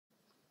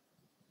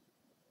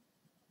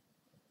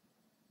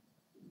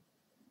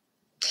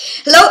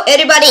Hello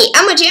everybody,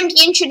 I'm a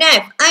champion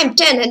Cherniaiev. I'm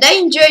 10 and I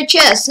enjoy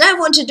chess and I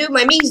want to do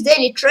my Mix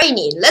daily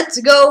training.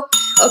 Let's go.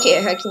 Okay,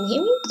 I can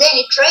hear me.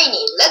 Daily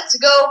training. Let's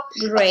go.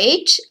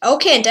 Great.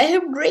 Okay, and I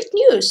have great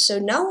news. So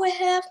now I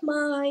have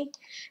my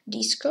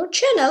Discord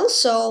channel.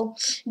 So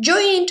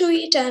join into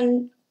it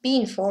and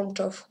be informed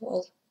of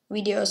all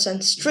videos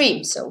and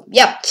streams. So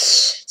yeah.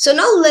 So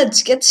now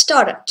let's get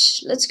started.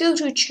 Let's go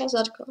to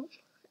chess.com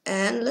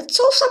and let's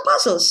solve some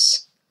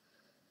puzzles.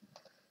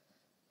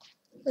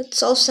 Let's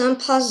solve some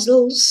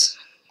puzzles.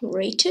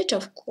 Rated,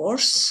 of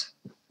course.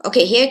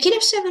 Okay, here, King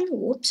f7.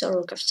 Whoops, or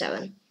Rook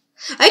f7.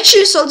 I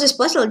actually solved this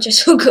puzzle,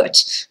 just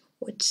forgot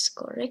what's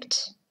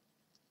correct.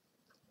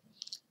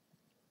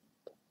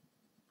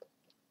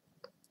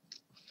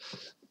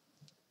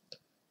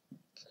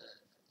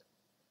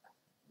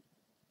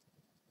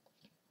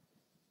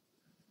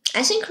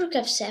 I think Rook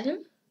f7.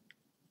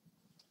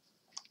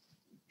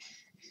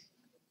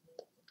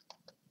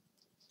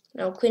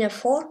 No, Queen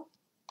f4.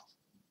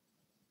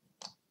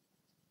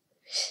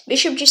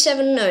 Bishop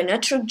g7, no,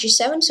 not Rook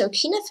g7, so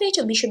King f8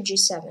 or Bishop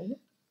g7.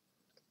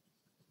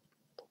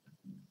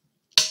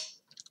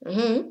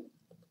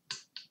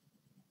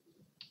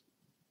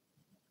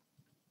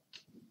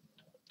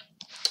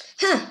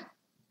 Huh.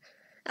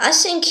 I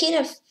think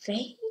King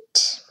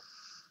f8.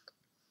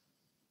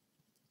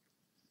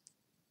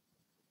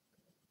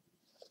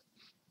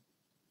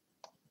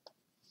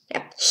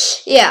 Yep.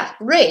 Yeah,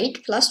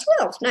 rate plus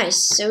 12.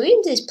 Nice. So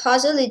in this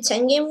puzzle, it's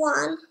endgame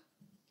 1.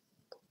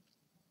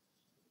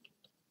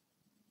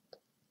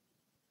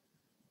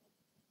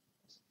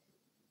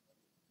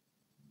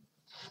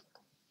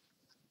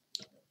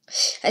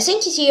 I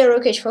think he's here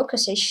Rook h4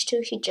 because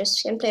h2 he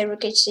just can play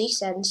Rook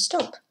h6 and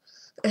stop.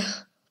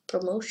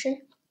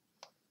 Promotion.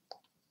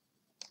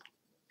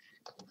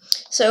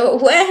 So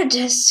where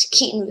does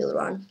Keaton will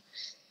run?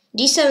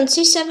 d7,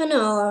 c7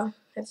 or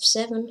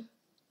f7?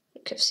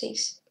 Rook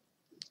f6.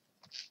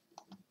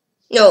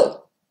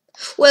 No.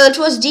 Well, it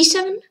was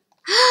d7.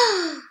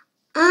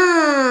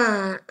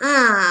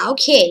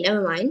 Okay,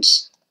 never mind.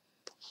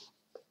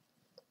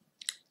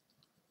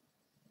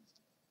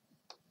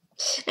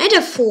 Knight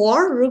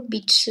f4, Rook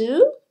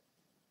b2.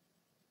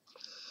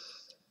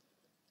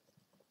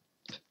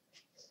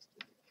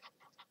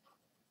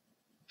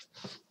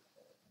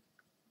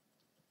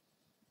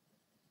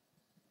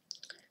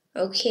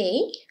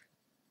 Okay.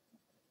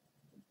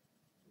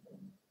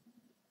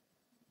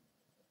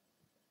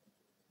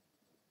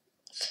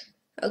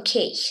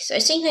 Okay, so I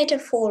think Knight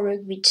f4,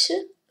 Rook b2.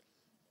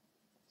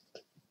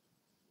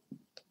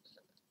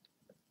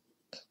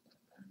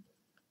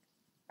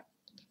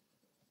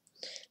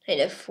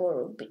 Knight f4,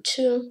 Rook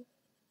b2.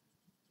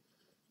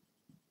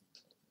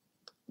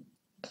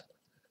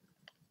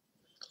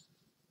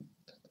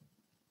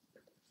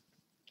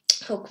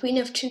 Oh, Queen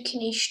f2,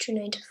 King h2,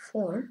 Knight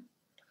f4.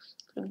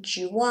 Rook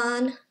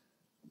g1.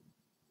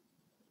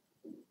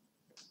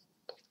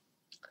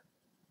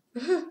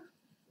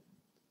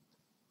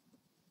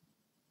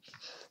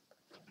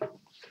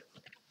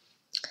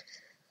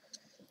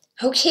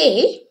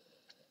 Okay.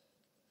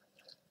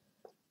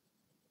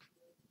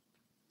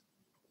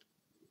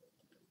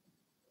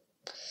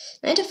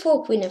 Knight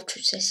f4, Queen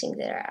f2. I think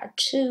there are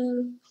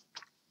two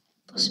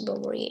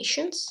possible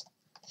variations.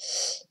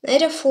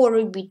 Knight f4,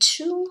 Rook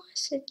b2,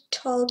 as I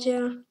told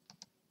you.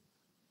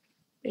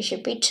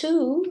 Bishop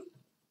b2.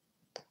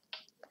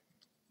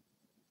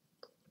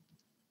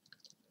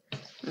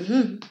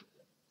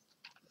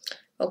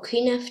 Oh,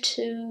 Queen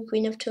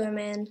f2, I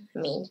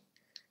mean.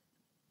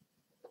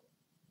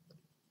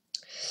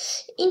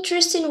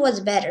 Interesting, what's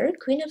better,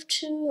 Queen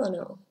f2 or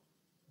no?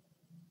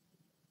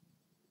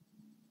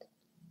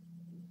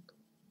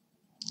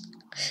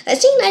 I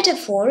think Knight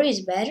f4 is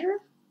better.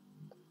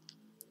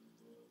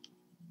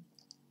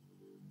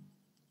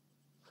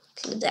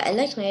 I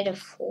like Knight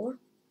f4.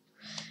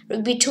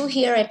 Rook b2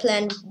 here, I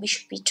planned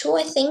Bishop b2,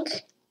 I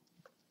think.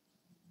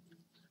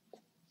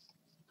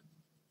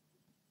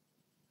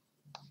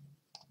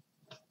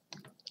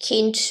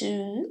 King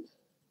 2.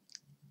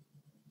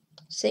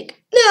 6.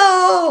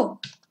 No!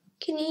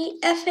 King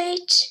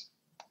f8.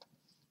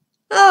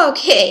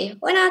 Okay,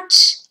 why not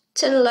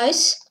 10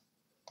 lies?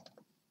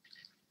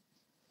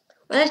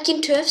 Why not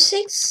King to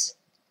f6?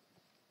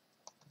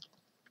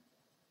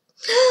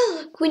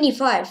 Queen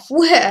e5.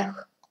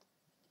 Well.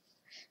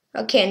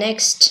 Okay,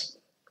 next.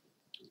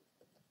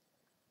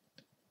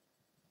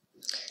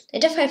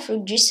 Knight f5,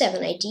 Rook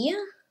g7 idea.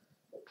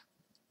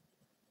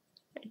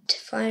 Knight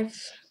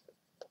f5.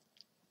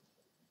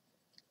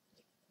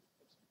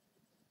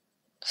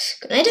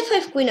 Knight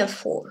f5, Queen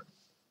f4.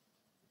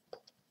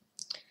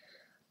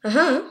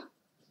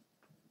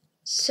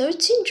 So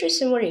it's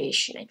interesting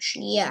variation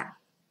actually, yeah.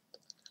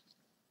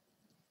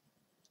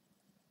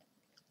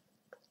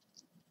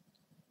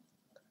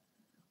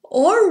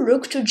 Or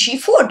Rook to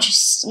g4,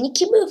 just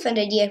sneaky move and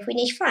idea Queen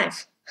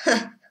h5.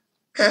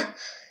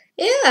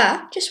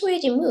 Yeah, just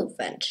waiting move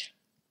and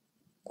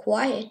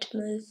quiet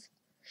move.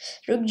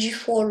 Rook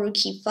g4, Rook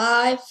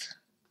e5.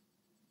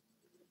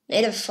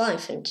 Knight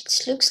f5, and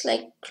it looks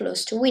like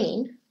close to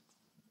winning.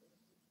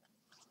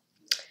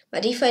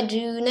 But if I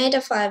do knight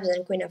f5,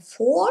 then queen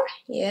f4,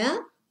 yeah.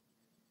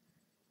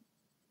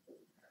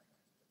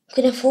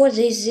 Queen f4,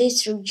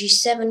 this, rook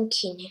g7,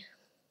 king.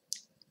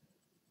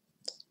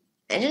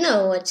 I don't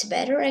know what's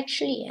better,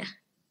 actually,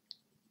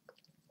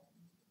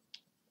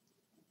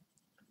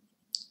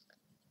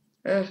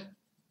 yeah.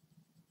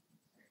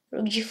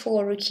 Rook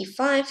g4, rook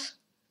e5.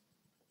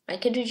 I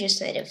could do just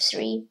knight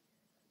f3.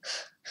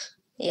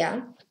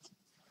 Yeah.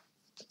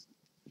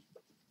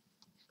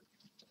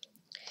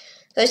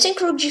 So I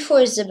think rook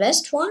g4 is the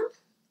best one.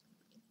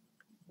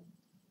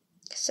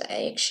 Because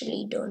I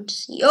actually don't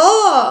see.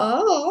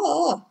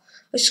 Oh! I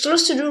was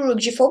close to do rook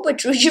g4,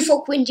 but rook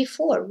g4, queen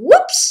d4.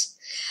 Whoops!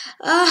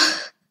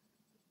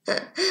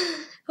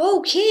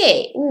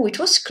 Okay. Ooh, it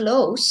was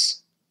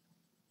close.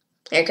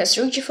 Yeah, because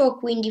rook g4,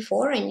 queen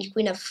d4, I need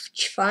queen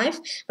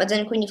f5, but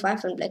then queen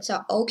e5 and black's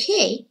are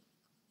okay.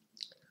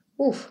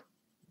 Oof.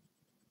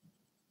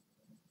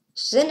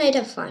 So then knight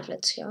f5,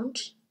 let's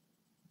count.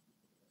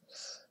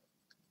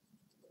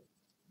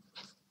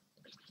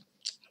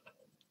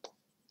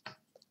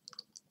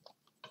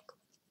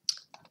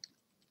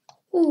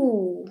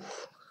 Ooh.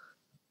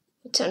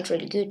 It sounds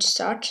really good to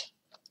start.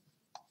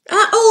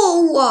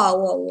 Oh,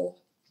 wow.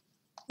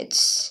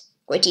 It's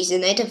quite easy.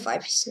 Knight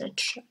f5 is not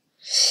sure.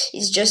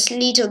 It's just a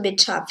little bit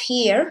tough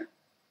here.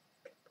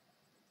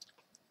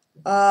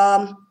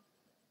 It's,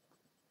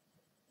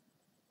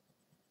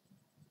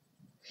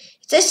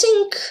 I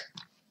think,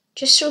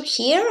 just rook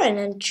here and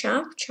then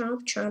chop. I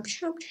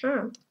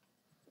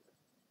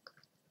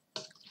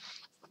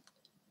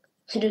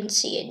don't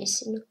see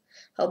anything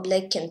how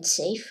black can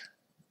save.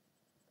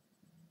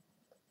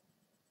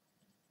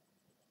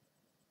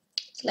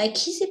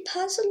 Like easy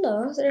puzzle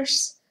or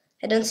there's...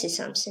 I don't see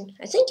something.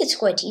 I think it's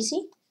quite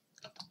easy.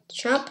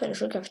 Chop and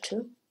rook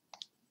f2.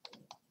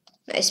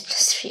 Nice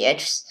 +3.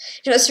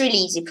 It was really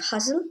easy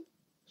puzzle.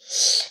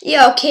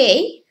 Yeah,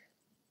 okay.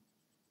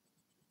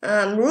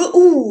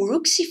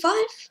 Rook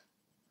c5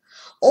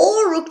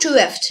 or rook to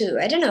f2.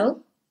 I don't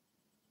know.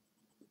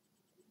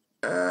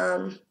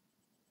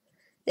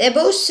 They're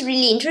both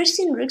really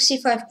interesting. Rook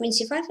c5, queen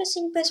c5. I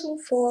think best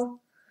move for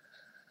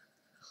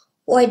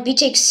white. B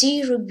takes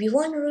c, rook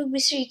b1, rook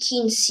b3,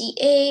 king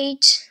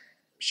c8,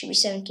 bishop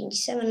b7, king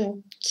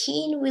d7.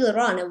 King will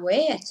run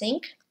away, I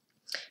think.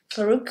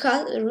 For rook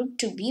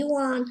to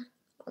b1.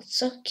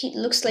 Also,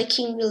 looks like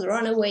king will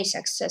run away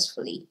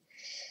successfully.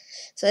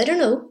 So I don't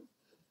know.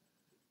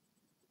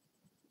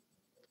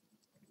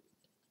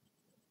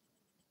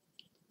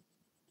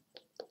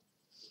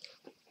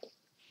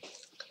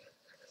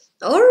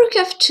 Or rook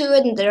f2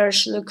 and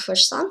there's look for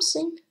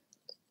something.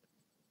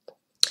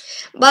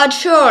 But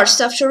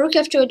first, after rook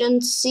f2, I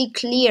don't see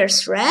clear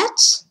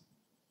threat.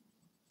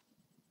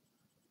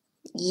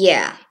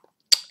 Yeah.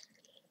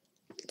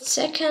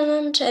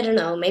 Second, I don't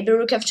know, maybe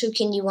rook f2,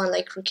 king d1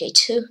 like rook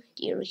a2,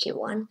 rook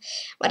a1.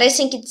 But I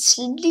think it's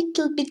a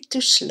little bit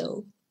too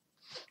slow.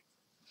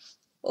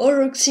 Or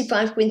rook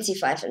c5, queen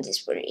c5 and this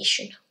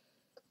variation.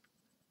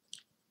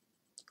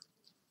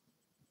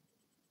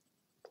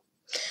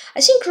 I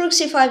think rook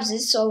c5,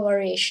 this whole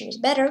variation is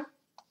better.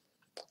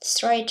 Let's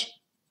try it.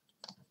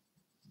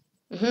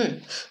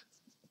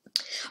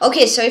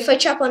 Okay, so if I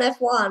chop on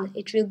f1,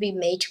 it will be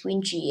mate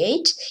queen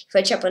g8. If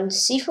I chop on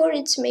c4,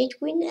 it's mate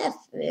queen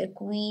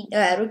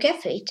rook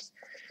f8.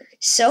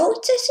 So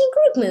it's, I think,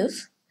 rook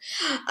move.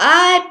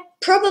 I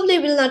probably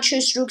will not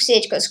choose rook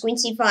c8 because queen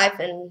c5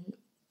 and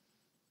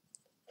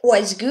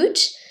was good.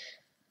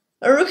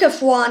 Rook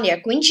f1, yeah,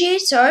 queen g8.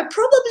 So I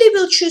probably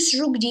will choose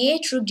rook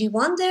d8, rook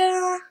d1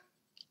 there.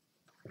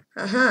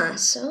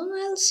 So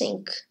I'll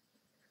think.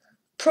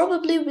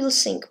 Probably will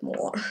think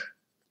more.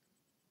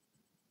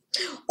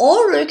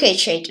 Or rook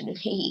h8 and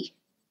he.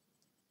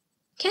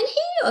 Can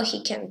he or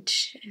he can't?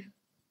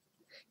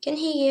 Can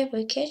he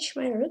ever catch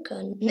my rook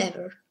or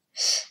never?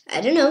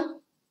 I don't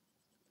know.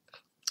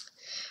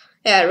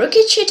 Yeah, rook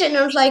h8 and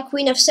not like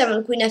queen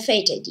f7, queen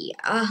f8 idea.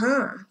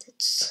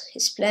 That's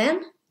his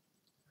plan.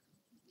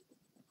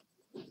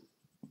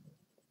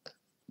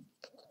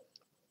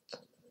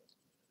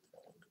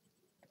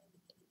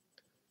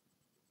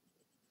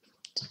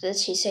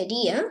 That's his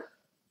idea.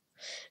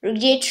 Rook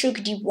d8, rook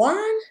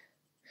d1.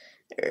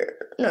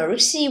 No, rook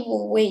c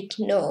will wait,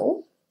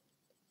 no.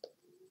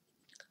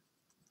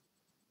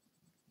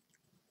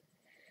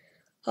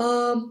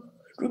 Rook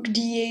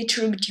d8,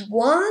 rook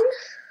d1.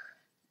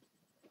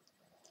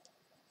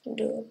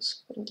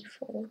 Duels, queen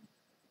d4.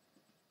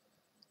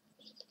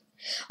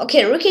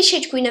 Okay, rook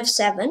h8, queen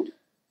f7.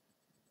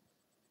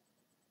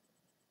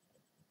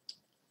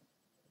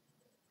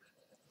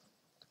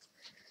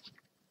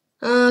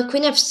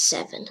 Queen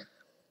f7.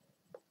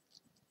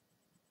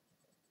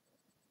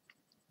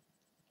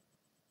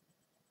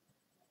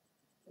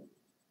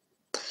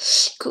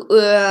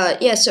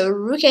 Yeah, so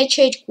rook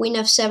h8, queen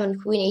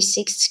f7, queen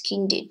a6,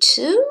 king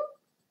d2,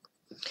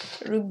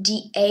 rook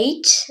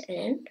d8,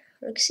 and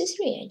rook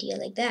c3, idea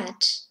like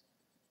that.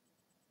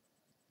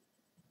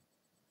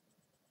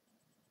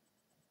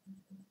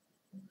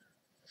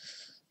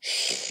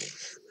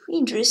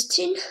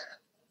 Interesting.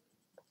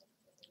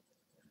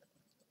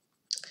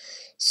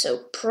 So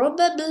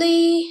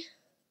probably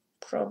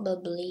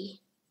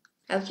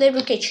I'll play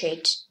rook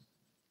h8.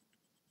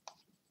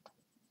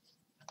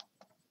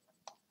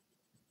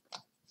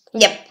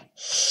 Yep.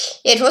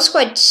 It was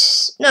quite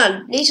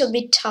a little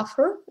bit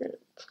tougher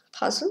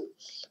puzzle.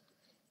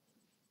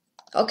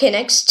 Okay,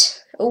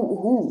 next.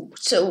 Oh,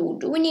 so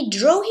do we need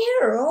draw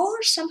here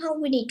or somehow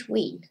we need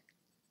win?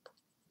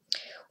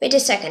 Wait a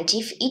second.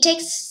 If e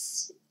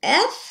takes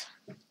f,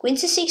 queen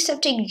c6,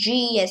 f take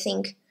g, I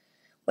think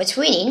what's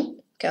winning,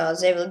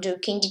 because I will do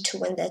king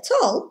d2 and that's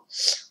all.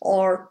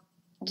 Or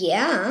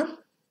yeah,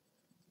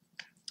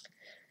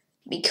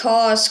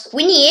 because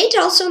queen e8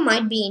 also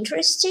might be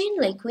interesting,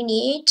 like queen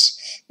e8,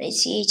 knight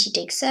c8, he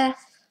takes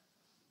f.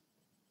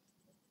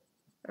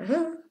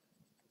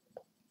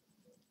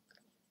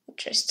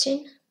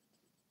 Interesting.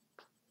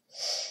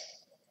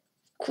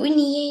 Queen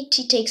e8,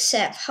 he takes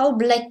f. How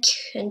black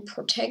can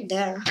protect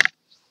there?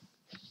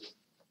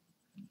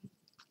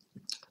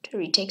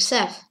 He takes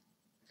f.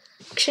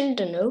 Actually,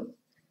 don't know.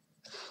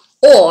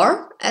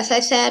 Or, as I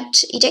said,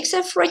 he takes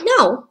f right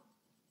now.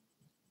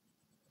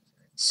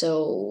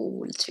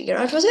 So let's figure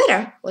out what's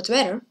better. What's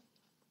better?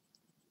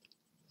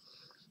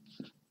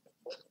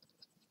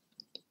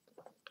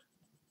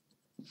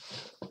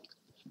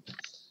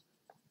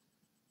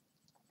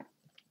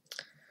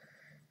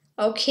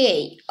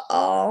 Okay.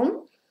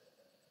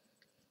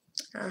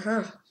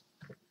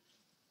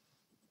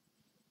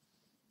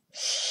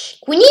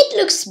 Queen e8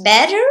 looks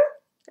better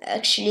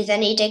actually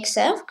than e takes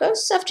f,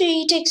 because after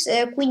he takes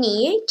queen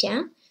e8,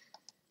 yeah,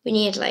 we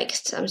need like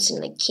something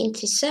like king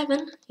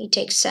c7. He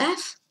takes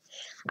f.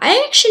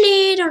 I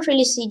actually don't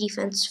really see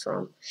defense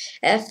from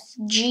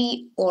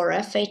fg or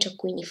f8 or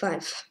queen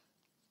e5,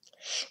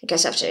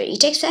 because after he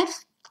takes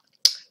f,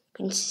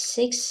 queen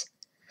c6.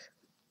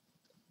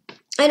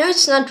 I know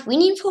it's not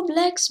winning for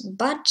blacks,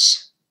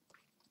 but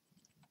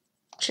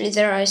actually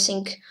there are, I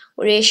think,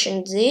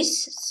 variations.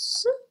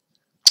 This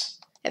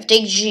f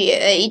take g,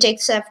 e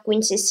takes f,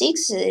 queen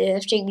c6,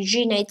 f take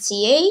g, knight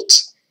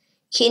c8,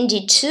 king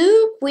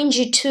d2, queen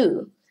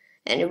g2.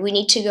 And we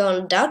need to go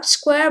on dark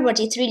square, but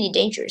it's really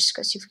dangerous,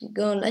 because if you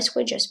go on light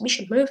square, just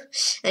bishop move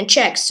and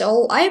check.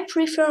 So I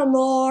prefer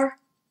more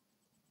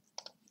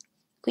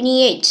queen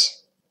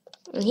e8.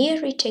 And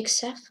here he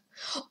takes f.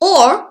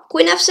 Or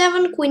queen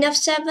f7,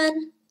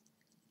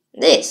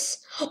 this.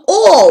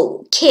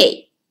 Oh,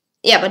 okay.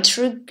 Yeah, but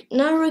rook,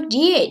 not rook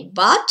d8.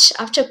 But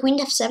after queen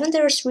f7,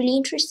 there is really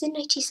interesting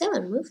knight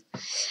e7 move.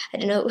 I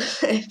don't know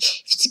if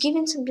it's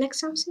giving some black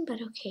something,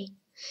 but okay.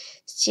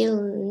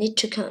 Still need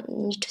to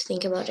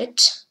think about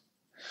it.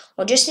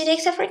 Or just need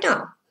x f right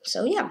now.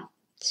 So yeah,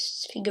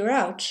 let's figure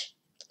out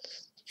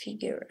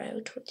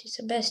what is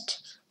the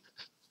best.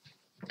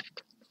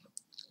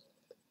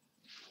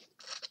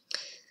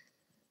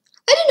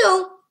 I don't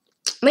know.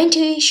 My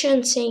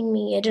intuition saying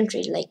me I don't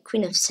really like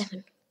queen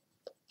f7.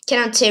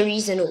 Cannot say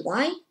reason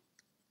why.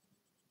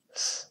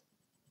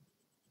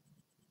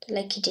 I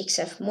like he takes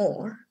f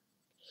more.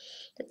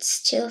 But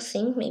still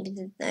think maybe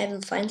that I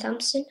will find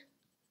something.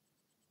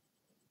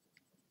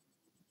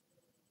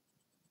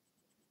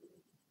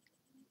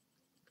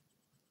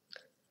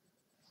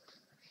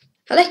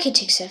 I like he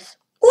takes f.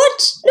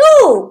 What?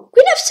 No!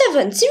 Queen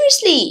f7!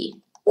 Seriously?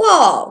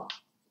 Wow!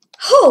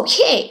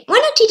 Okay, why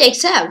not he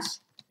takes f?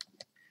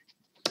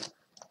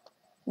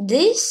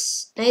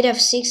 This knight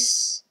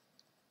f6.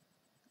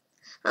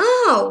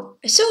 Oh,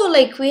 I saw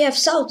like we have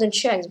 1,000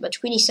 checks, but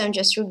queen e7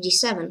 just rook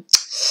d7.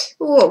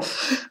 Whoa.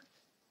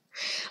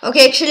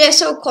 Okay, actually I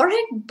saw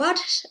correct, but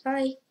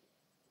I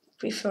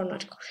prefer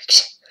not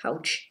correct.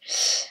 Ouch.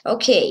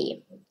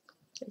 Okay,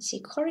 let's see,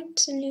 correct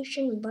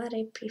solution, but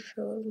I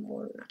prefer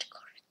more not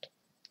correct.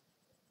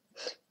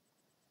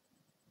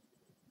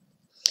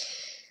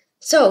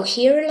 So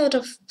here are a lot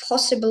of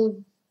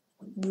possible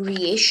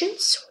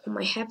variations what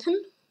might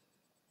happen.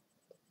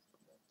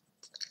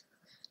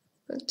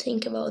 Let's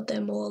think about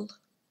them all.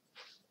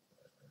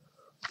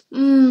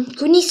 Queen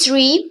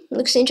e3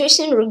 looks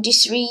interesting. Rook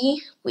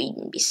d3,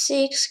 queen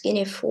b6, king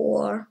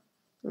a4,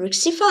 rook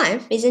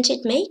c5. Isn't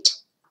it, mate?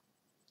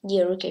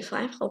 Yeah, rook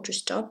a5. How to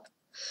stop?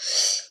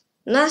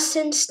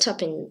 Nothing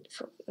stopping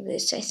from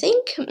this, I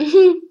think.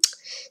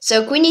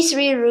 So queen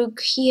e3, rook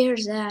here,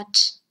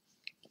 that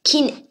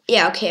king.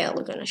 Yeah, okay,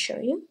 I'm gonna show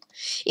you.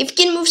 If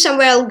king moves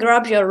somewhere, I'll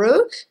grab your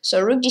rook.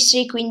 So rook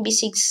d3, queen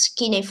b6,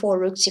 king a4,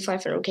 rook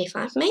c5, and rook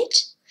a5,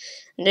 mate.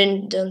 And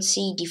then don't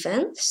see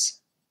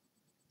defense.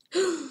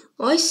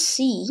 I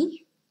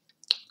see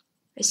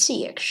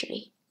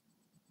actually.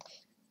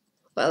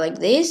 Well, like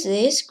this,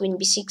 queen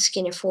b6,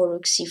 king a4,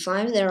 rook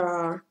c5. There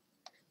are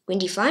queen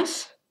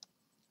d5.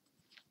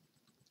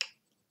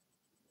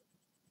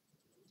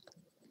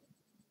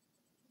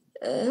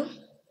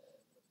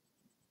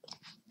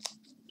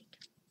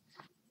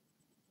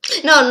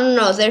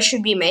 No, there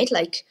should be mate,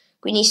 like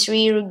queen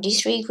e3, rook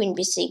d3, queen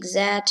b6,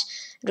 that,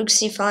 rook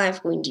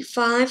c5, queen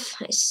d5.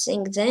 I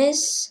think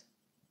this.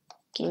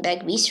 King back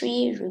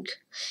b3, rook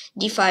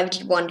d5,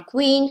 d1,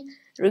 queen,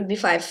 rook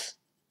b5.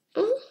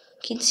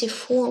 King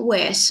c4,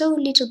 where? So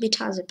little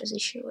bit other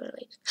position. Where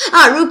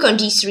like rook on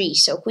d3.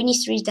 So queen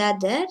e3 is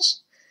dead.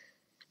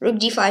 Rook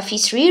d5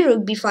 e3,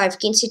 rook b5,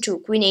 king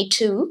c2, queen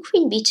a2,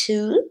 queen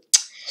b2,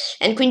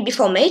 and queen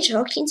b4 mate,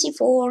 or king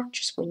c4,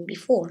 just queen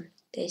b4.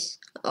 This.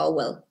 Oh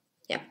well.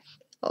 Yeah.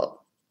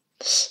 Oh.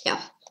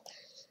 Yeah.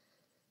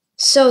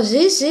 So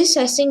this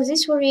I think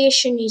this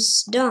variation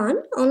is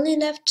done. Only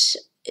left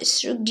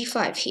is rook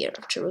d5 here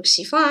after rook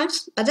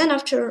c5, but then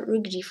after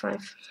rook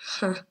d5.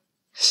 Huh.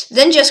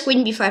 Then just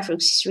queen b5, rook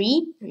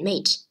c3, and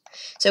mate.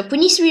 So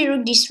queen e3,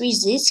 rook d3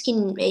 is this,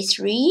 king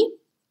a3,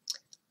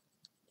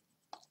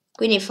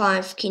 queen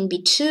a5, king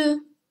b2,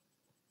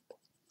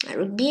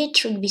 rook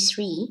b8, rook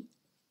b3,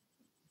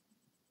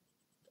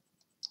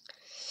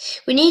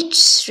 queen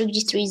 8, rook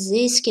d3 is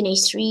this, king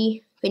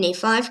a3, queen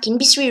a5, king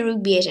b3, rook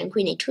b8, and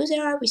queen a2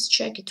 there, with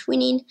check it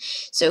winning.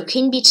 So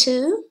king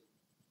b2,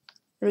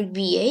 rook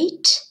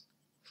b8,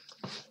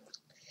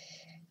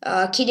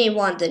 king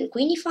a1, then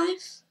queen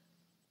e5,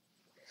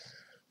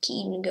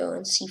 king go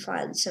on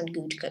c5, it's not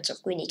good because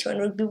of queen e2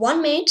 and rook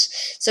b1 mate.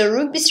 So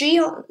rook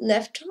b3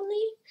 left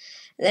only,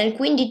 then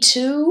queen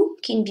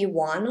d2, king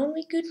b1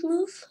 only good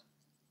move.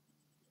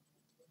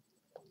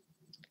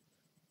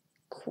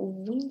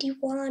 Queen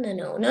d1,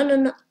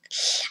 no.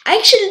 I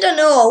actually don't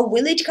know,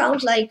 will it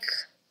count like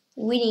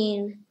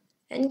winning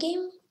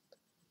endgame?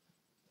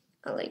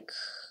 Or like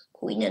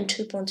queen and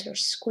 2 pawns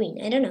versus queen,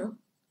 I don't know.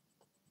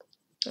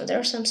 Oh,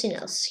 there's something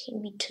else,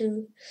 king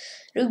b2,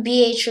 rook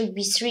b8, rook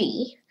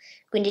b3,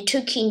 queen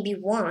d2, king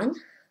b1.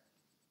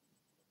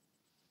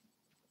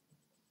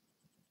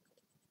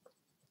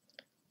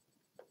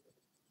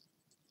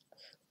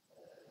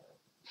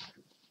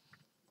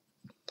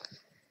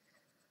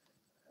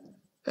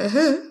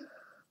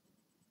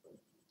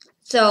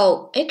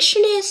 So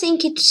actually I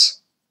think it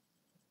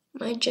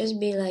might just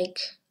be like,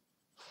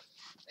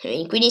 I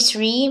mean, queen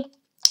e3,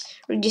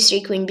 rook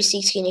d3, queen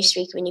b6, king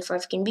h3, queen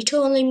e5, king b2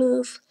 only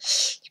move.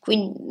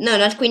 Queen, no,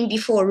 not queen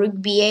b4, rook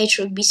b8,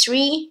 rook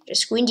b3,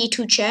 just queen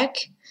d2 check,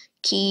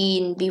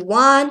 king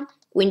b1,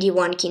 queen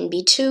d1, king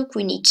b2,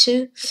 queen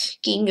e2,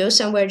 king goes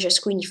somewhere,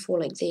 just queen e4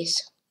 like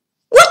this.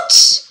 What?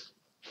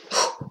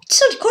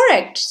 It's not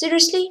correct,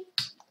 seriously?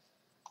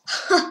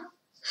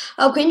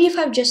 Oh, queen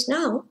d5 just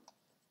now.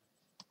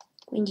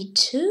 Queen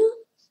d2?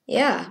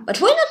 Yeah, but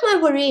why not my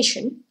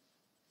variation?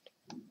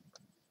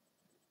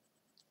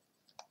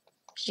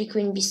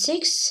 Queen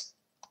b6,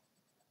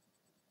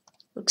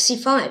 rook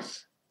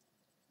c5.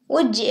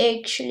 What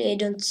actually I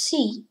don't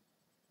see.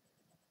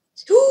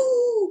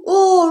 Ooh,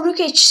 oh, rook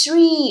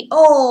h3.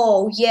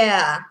 Oh,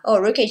 yeah. Oh,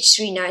 rook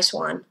h3, nice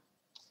one.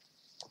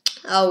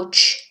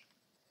 Ouch.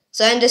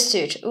 So I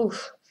understood.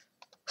 Oof.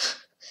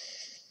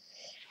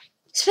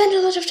 Spent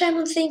a lot of time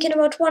on thinking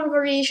about one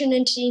variation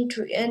and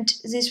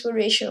this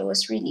variation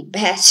was really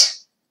bad.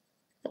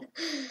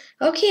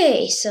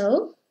 Okay,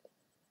 so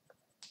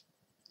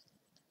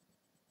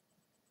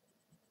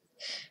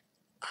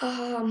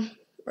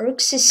rook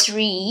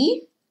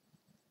c3.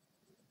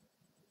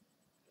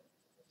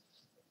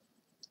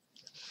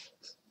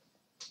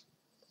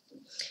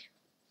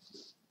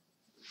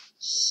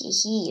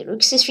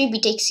 Rook c3, b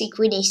takes c,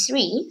 queen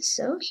a3.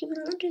 So he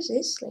will not do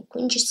this, like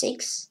queen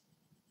g6.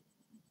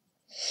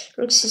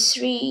 Rook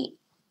c3,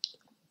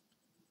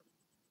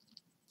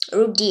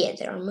 rook d8,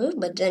 there are move,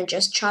 but then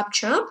just chop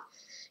chop.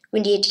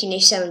 Queen d8, king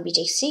a7, b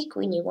takes c,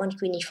 queen a1,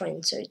 queen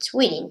a5, so it's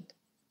winning.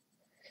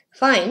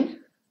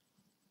 Fine.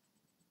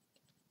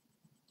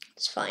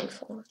 It's fine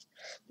for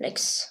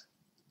Lex.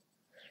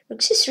 Rook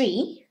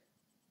c3.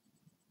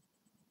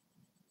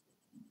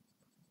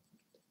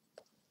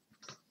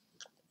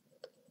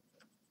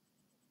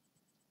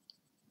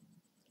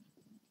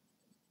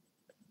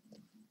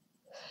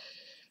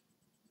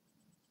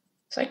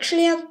 So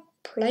actually I've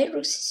played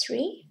rook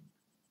c3.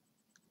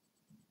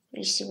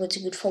 Let's see what's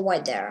good for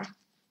white there.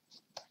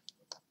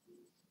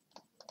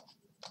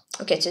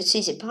 Okay, so it's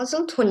easy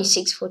puzzle,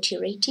 2640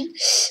 rating.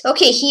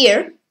 Okay,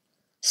 here.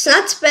 Let's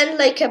not spend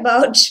like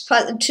about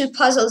 2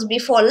 puzzles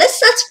before.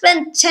 Let's not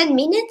spend 10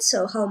 minutes,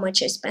 so how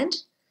much I spent?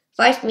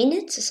 5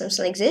 minutes or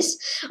something like this.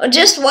 Or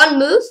just one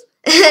move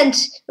and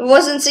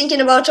wasn't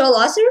thinking about all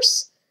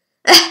others.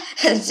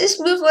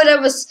 This move, when I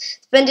was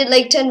spending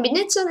like 10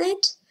 minutes on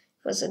it,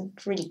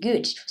 wasn't really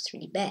good, it was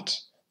really bad.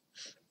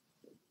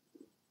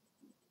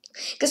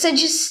 Because I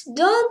just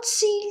don't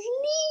see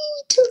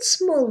little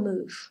small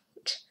move.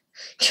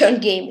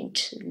 Turn game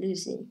into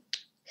losing.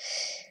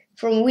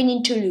 From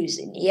winning to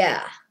losing,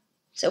 yeah.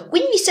 So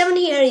queen b7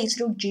 here is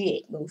rook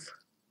g8 move.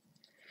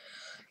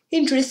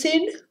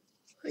 Interesting.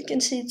 I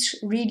can see it's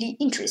really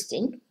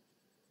interesting.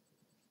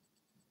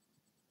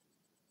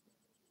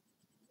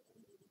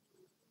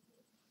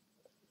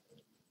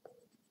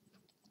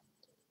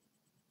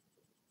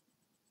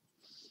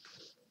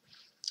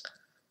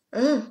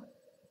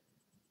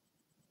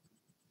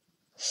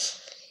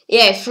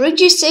 Yeah, if rook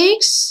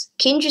g6,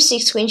 king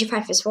g6, queen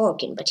g5 is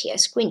working, but he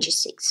has queen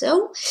g6.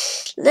 So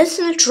let's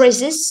not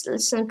resist,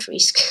 let's not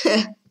risk,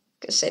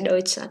 because I know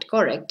it's not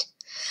correct.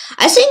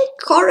 I think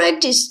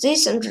correct is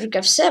this and rook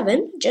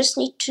f7. Just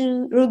need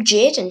to rook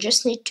g8 and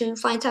just need to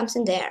find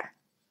something there.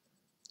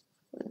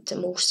 The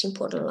most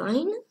important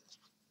line.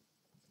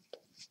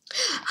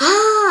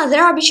 Ah,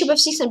 there are bishop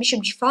f6 and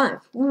bishop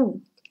g5.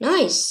 Ooh,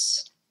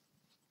 nice.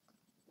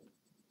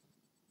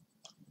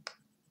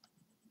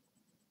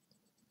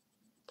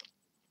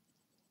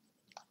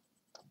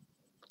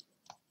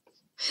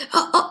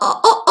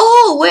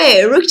 Oh,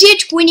 wait. Rook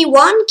d8, queen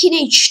e1,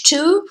 king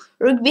h2,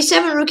 rook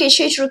b7, rook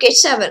h8, rook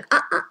h7.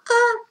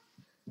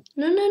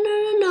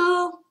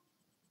 No.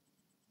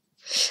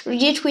 Rook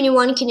d8, queen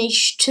e1, king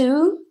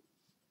h2,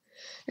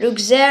 rook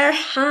there,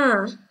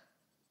 huh?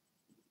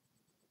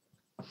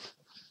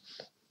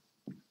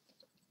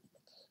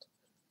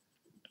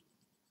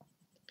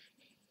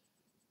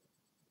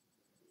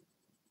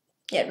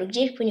 Yeah, rook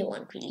d8, queen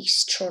e1, really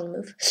strong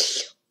move.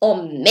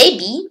 Or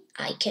maybe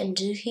I can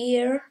do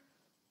here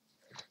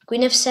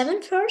queen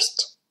f7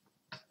 first.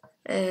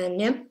 And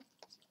yeah,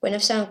 queen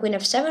f7,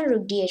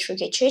 rook d8, rook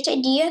h8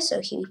 idea. So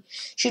he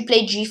should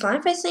play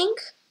g5, I think.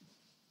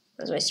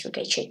 Otherwise, rook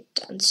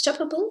h8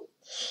 unstoppable.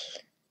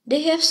 Do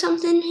you have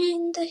something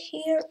in the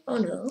here? Oh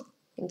no,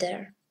 in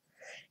there.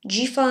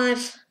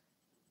 g5.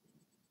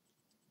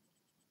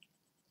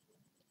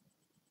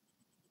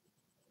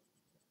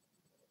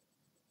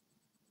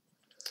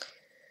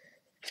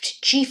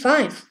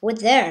 g5. What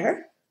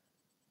there?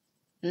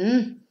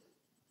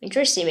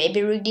 Interesting.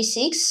 Maybe rook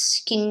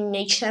d6, king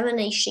h7,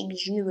 h6,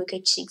 g, rook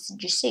h6,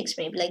 g6.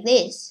 Maybe like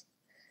this.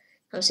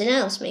 Something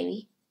else,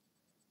 maybe.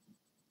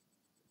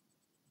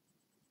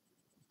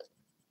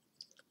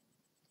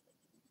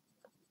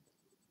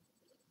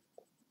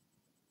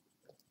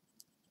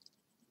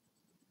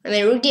 I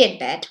mean, rook d8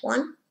 bad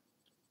one.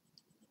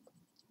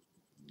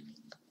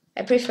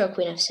 I prefer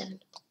queen f7.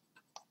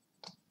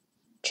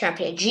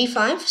 Champion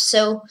g5.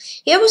 So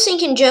here I was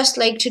thinking just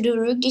like to do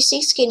rook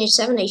d6, king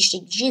h7,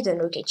 h6, g, then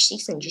rook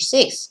h6 and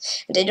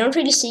g6. And I don't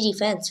really see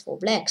defense for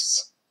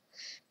blacks.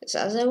 Because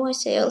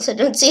otherwise I also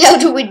don't see how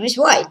to win with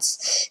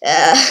whites.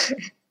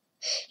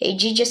 Hey,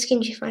 g just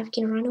king g5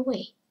 can run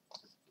away.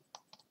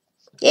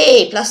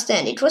 Yay, plus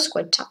 10. It was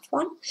quite a tough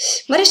one,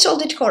 but I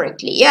solved it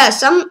correctly. Yeah,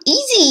 some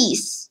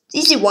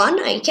easy one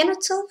I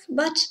cannot solve,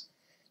 but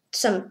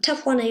some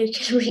tough one I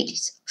can really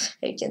solve.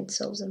 I can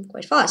solve them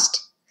quite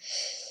fast.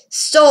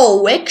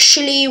 So,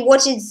 actually,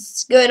 what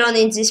is going on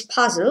in this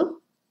puzzle?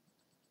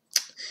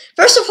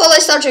 First of all, I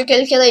start to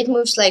calculate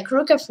moves like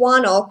rook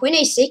f1 or queen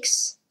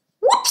a6.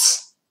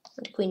 Whoops!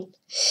 Not queen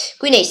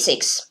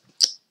a6.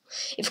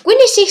 If queen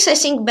a6, I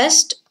think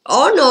best.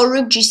 Oh no,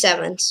 rook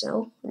g7.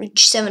 So, rook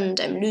g7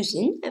 I'm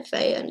losing, if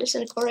I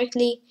understand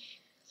correctly.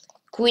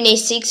 Queen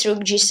a6, rook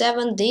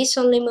g7. This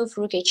only move,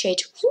 rook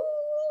h8.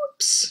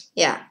 Whoops!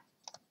 Yeah.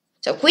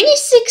 So, queen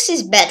a6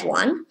 is bad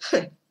one.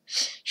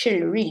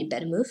 Actually, really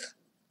bad move.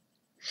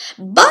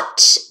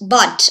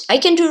 But I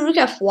can do rook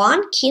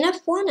f1, king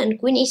f1, and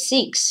queen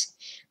e6.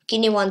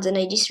 King e1, then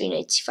knight d3,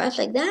 knight c5,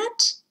 like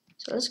that.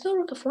 So let's go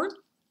rook f1.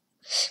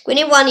 Queen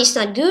e1 is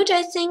not good,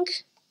 I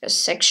think.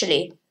 Because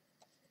actually,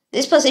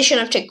 this position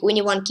after queen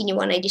e1, king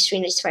e1, knight d3,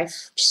 knight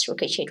c5, just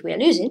rook h8, we are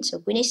losing. So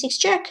queen a6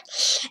 check.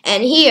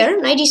 And here,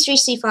 knight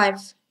d3,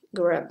 c5,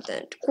 grab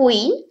the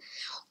queen.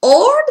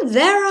 Or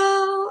there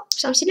are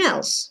something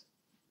else.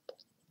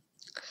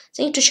 I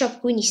think to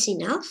shove queen is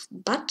enough,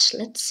 but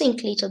let's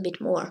think a little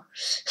bit more.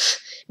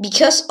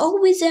 Because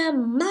always there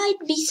might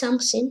be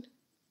something.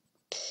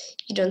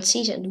 You don't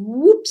see it and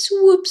whoops.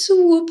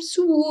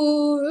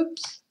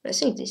 I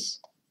think this.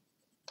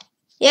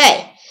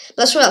 Yay!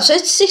 Plus 12. So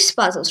it's 6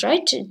 puzzles,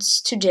 right? It's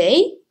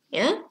today.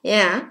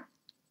 Yeah.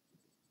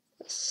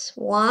 That's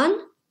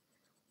 1.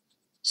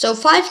 So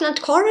 5 not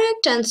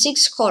correct and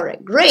 6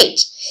 correct.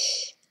 Great.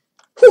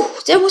 Whew,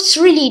 that was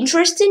really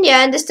interesting. Yeah,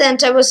 I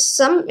understand.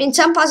 In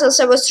some puzzles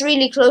I was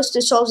really close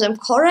to solve them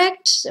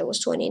correct. There was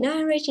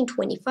 29 rating,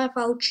 25,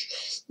 ouch.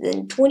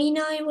 Then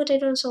 29, what I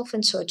don't solve,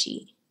 and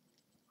 30.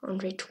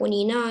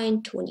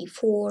 129,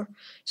 24,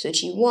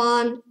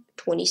 31,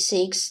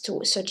 26,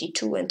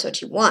 32, and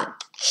 31.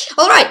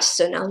 Alright,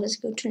 so now let's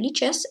go to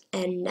Lichess.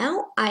 And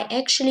now I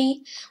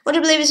actually want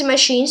to play with the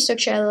machine,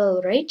 structure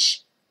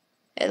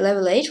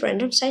level 8,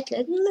 random site.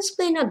 Let's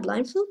play not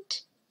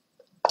blindfold.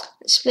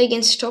 Let's play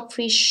against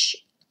Stockfish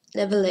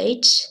level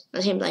 8,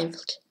 not him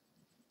blindfold.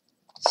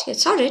 Let's get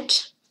started.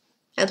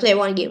 I'll play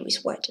one game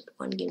with white and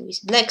one game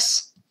with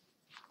blacks.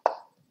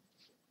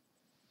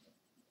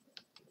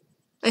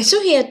 I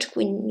saw he had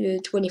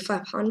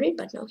 2500,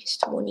 but now he's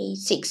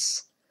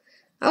 26.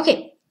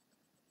 Okay.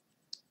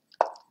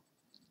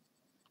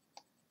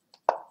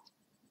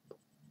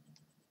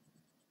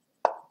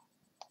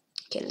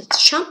 Okay,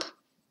 let's jump.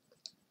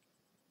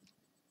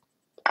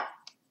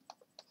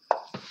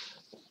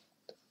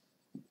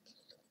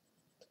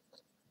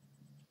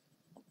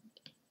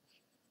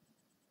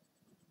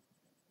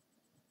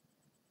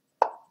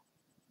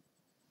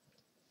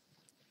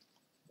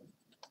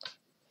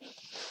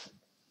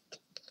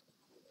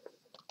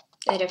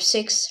 Knight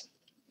f6.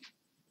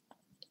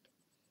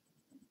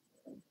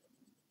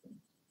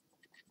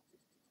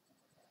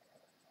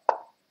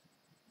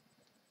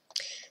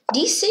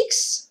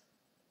 d6.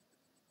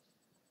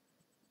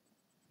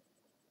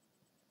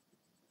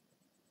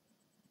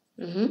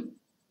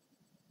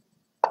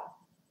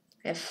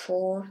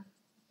 f4.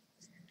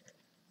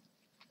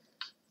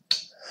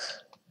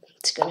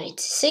 Let's go knight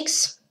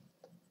c6.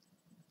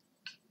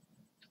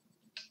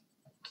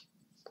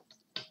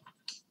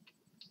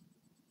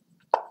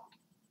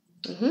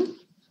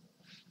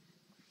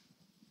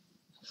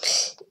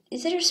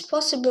 Is there a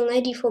possible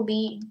knight d4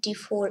 b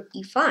d4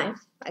 e5?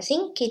 I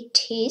think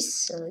it is.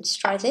 So let's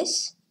try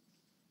this.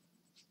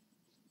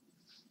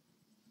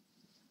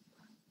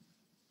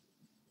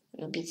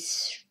 Maybe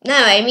it's no.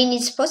 I mean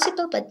it's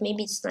possible, but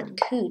maybe it's not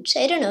good.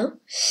 I don't know.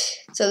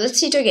 So let's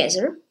see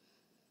together.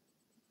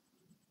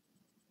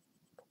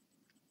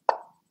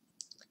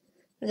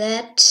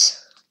 That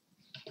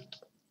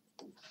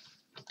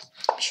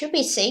should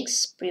be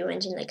 6,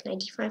 preventing like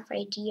 95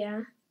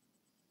 idea.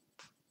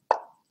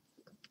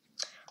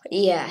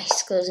 Yeah,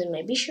 he's closing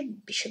my bishop.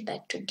 Bishop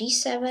back to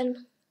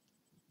d7.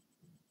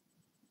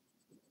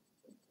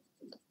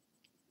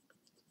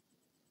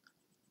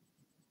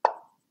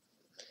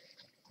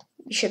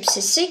 Bishop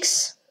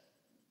c6.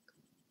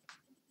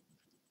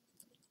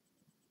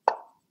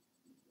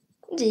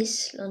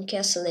 This long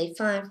castle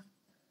a5.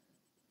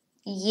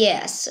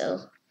 Yeah,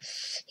 so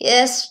he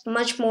has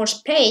much more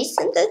space,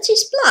 and that's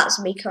his plus,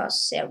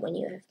 because yeah, when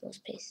you have more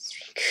space, it's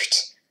really good.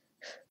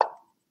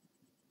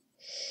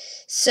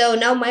 So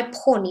now my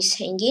pawn is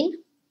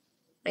hanging.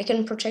 I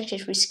can protect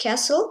it with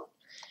castle.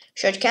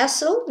 Short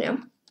castle, yeah.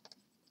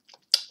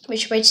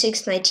 Bishop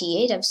h6, knight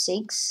e8,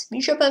 f6,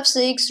 bishop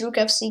f6, rook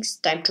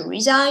f6, time to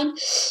resign.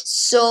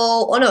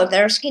 So, oh no,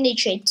 there's king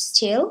h8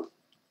 still.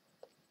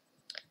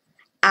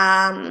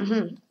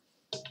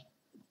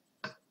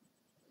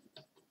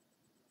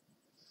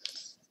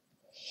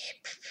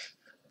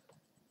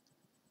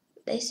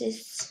 This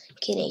is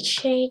king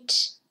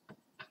h8.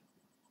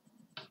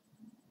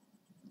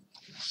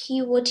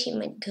 He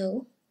might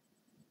go.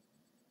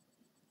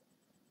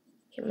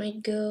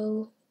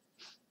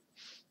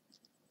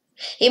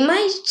 He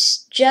might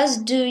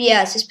just do,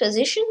 yes, his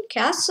position,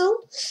 castle,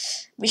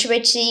 bishop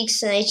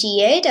h6, knight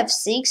e8,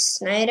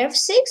 f6, knight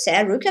f6,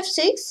 yeah, rook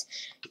f6,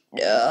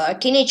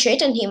 king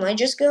h8, and he might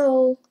just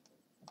go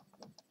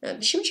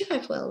bishop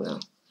g5, well, no.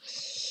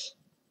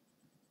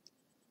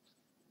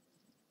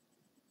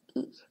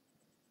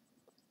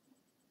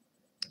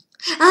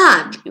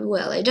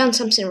 Well, I done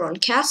something wrong.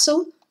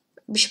 Castle,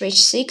 bishop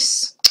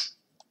h6,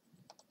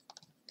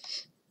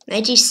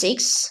 knight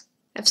e6,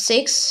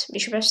 f6,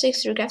 bishop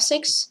f6, rook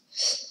f6,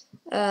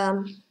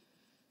 and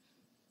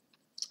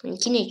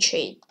king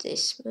h8,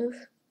 this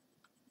move.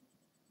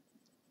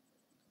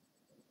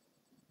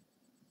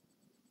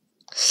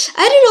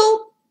 I don't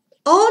know.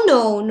 Oh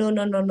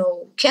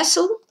no.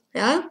 Castle,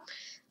 yeah.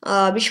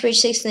 Bishop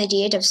h6, knight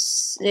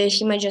e8,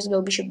 he might just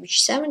go bishop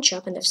h7,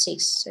 chop, and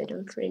f6, so I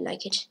don't really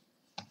like it.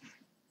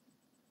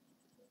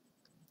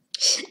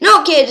 No,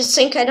 okay, I just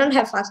think I don't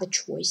have other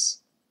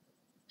choice.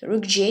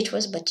 Rook g8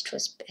 was, but it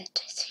was bad,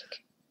 I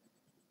think.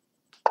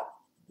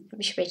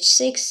 Bishop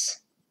h6.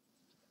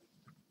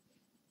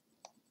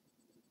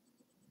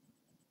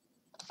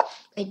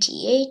 Knight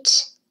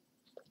d8.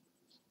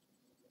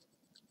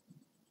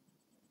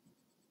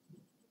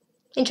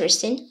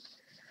 Interesting.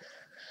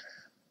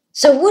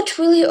 So what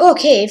will you...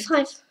 Okay,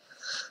 5.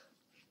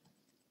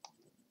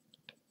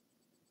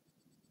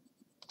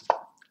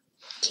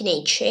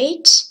 King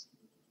h8.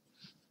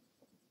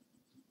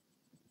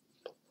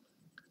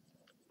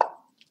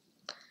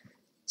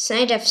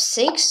 Knight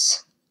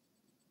f6.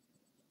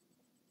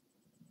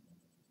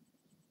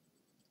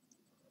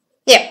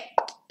 Yeah,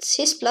 it's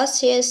his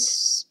plus. He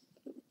has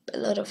a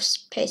lot of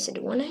space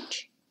at one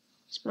edge.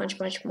 It's much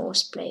more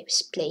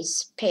space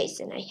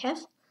than I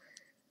have.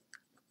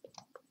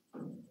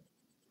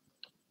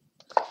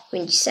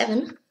 Queen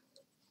d7.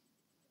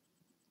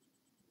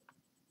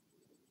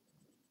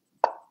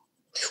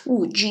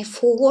 Ooh,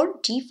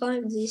 g4,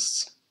 d5.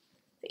 This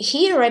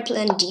here I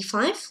plan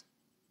d5.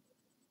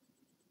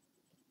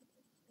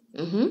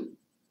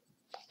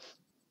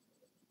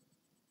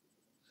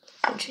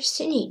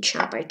 Interesting. He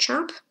chop, I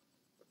chop.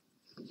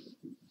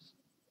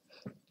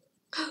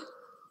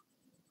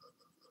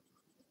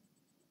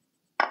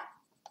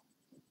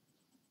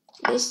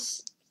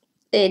 This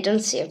they don't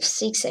see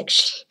f6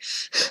 actually.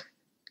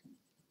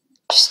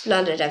 Just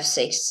blundered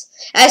f6.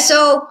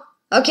 So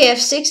okay,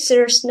 f6.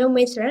 There's no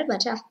main threat,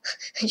 but I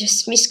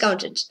just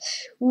miscounted.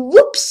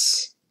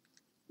 Whoops.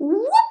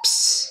 Ooh.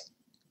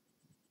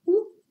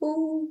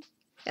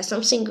 There's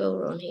something go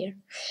wrong here.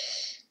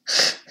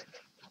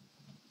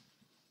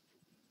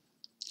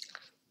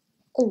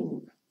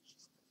 Oh.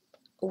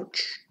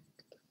 Ouch.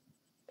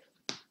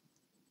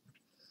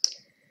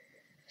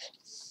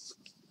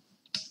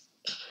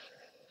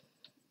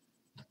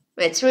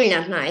 It's really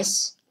not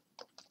nice.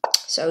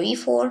 So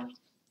e4.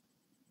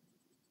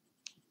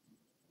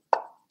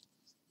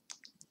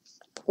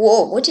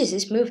 Whoa, what is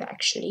this move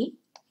actually?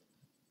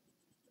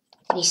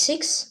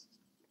 e6.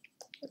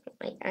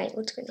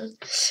 What's going on?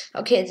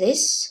 Okay,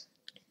 this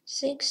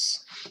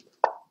 6.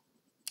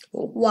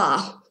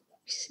 Wow,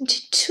 Isn't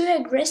it too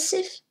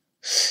aggressive?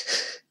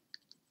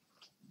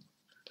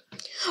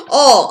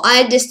 Oh,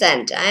 I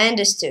understand. I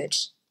understood.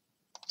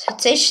 So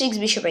it's h6,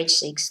 bishop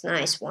h6.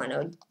 Nice one.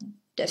 Oh,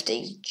 f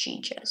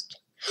g just.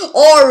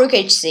 Or rook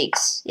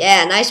h6.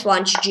 Yeah, nice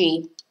one,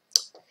 GG.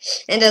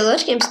 And the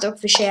last game,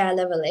 Stockfish A.I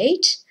level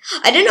 8.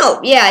 I don't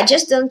know. Yeah, I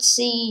just don't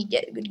see.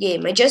 Yeah, good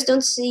game. I just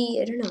don't see.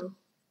 I don't know.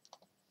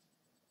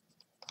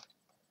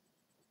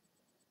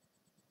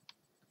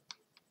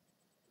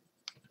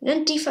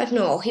 Then d5.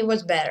 No, he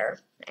was better.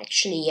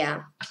 Actually,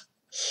 yeah.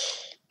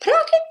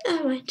 Pocket.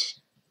 Alright.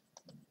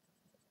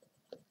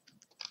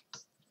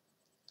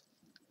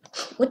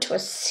 What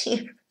was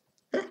here?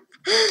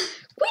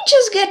 We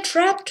just get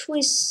trapped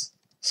with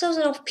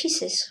thousands of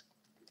pieces.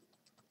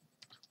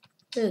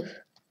 Ooh.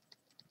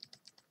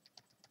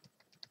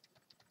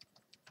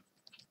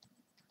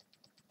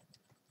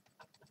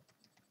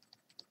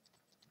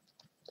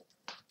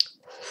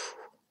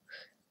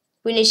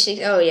 Queen h6.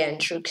 Oh yeah,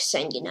 and rook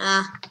Sangin.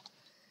 Ah.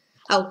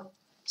 Oh.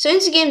 So in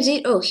the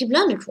game, oh, he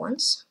blundered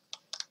once.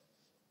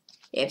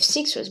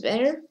 f6 was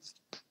better.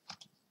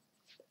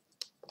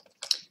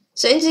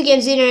 So in the game,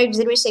 0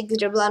 0 mistake,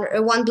 0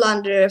 blunder, 1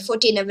 blunder,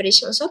 14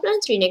 aberration was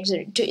opponent, 3 next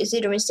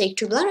 0 mistake,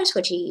 2 blunders,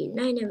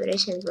 49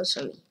 aberrations was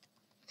for me.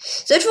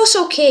 So it was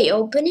okay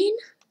opening.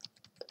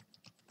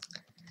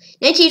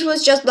 98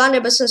 was just blunder,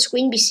 but since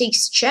queen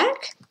b6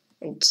 check,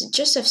 and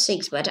just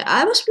f6, but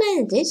I was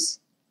playing this.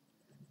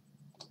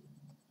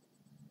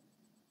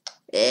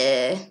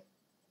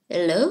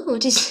 Hello?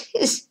 What is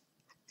this?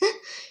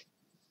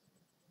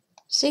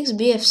 6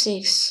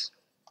 bf6.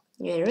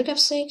 Yeah, rook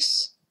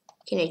f6.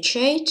 King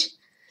h8.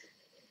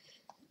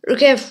 Rook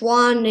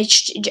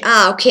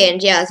f1. Okay,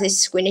 and yeah,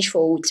 this queen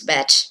h4 it's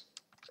bad.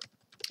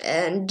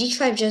 And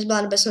d5 just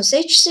blunder, but since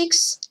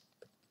h6.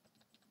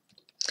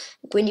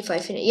 Queen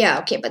d5. Yeah,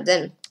 okay, but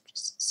then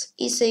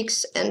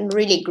e6 and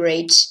really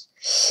great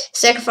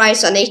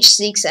sacrifice on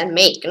h6 and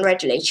mate.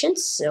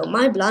 Congratulations. So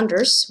my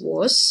blunders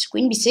was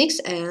queen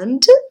b6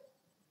 and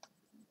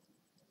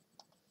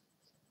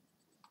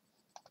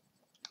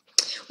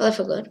well, I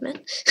forgot,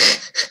 man.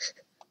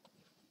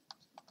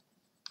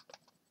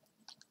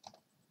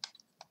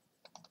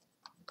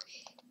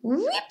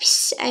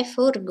 Whoops, I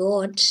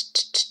forgot.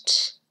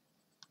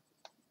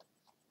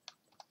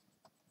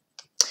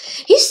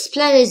 His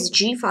plan is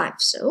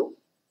g5, so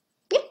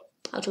yeah,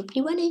 how to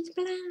play one his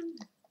plan.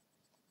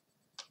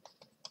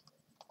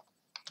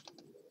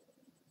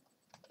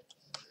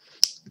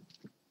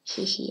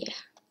 Here.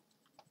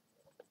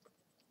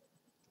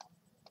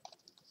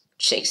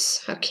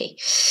 6, okay.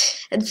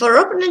 And for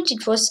opponent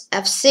it was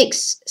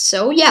f6.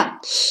 So yeah.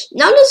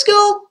 Now let's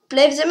go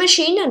play with the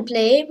machine and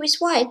play with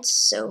white.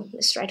 So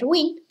let's try to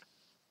win.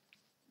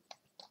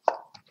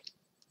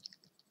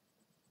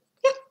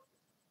 Yeah.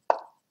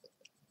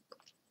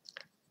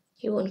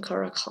 He won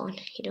Karakhan.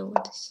 He don't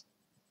want this.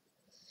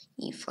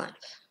 e5.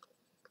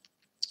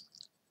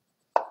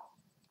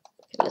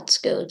 Let's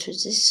go to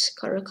this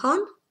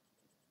Karakhan.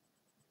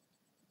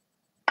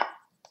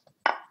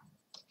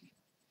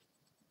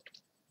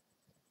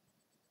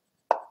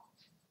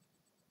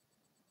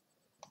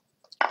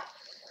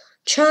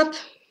 Chop.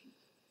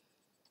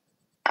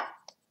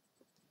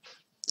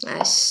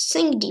 I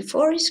think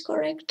d4 is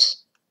correct.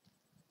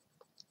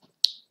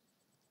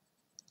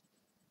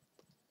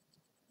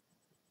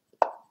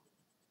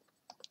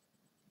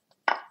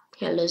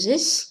 Here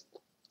loses.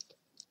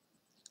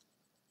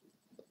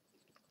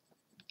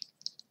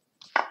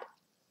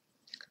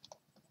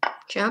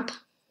 Jump.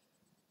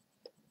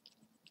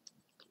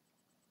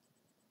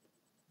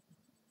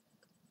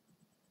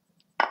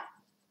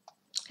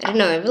 I don't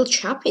know, I will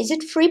chop. Is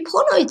it free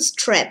pawn or it's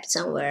trapped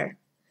somewhere?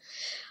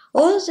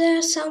 Or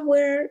there's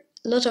somewhere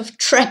a lot of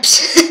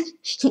traps.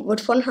 But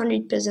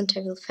 100%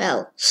 I will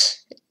fail.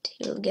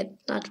 He will get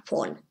not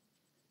pawn.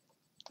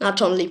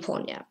 Not only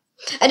pawn, yeah.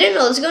 I don't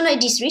know, let's go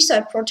knight d3 so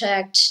I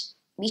protect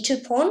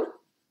b2 pawn.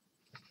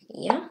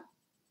 Yeah.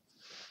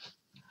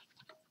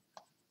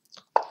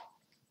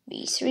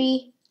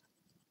 b3.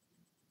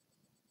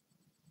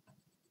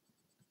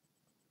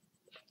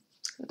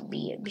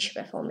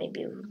 Bishop f4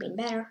 maybe would have been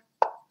better.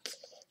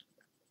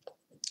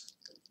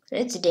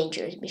 It's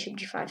dangerous. Bishop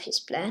g5 his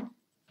plan.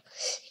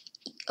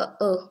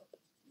 Uh-oh.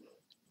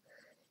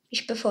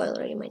 Bishop f4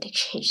 already might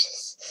exchange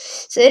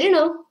this. So I don't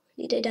know.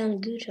 Did I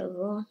done good or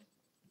wrong?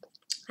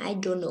 I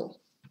don't know.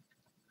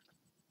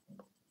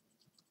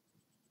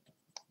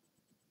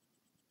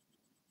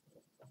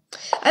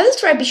 I will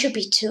try bishop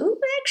e2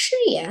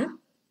 actually, yeah.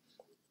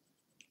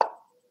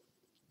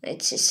 Knight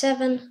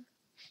c7.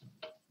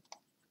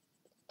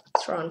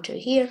 Throw onto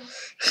here.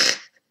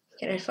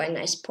 Can I find a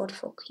nice spot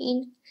for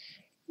queen?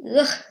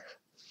 Ugh.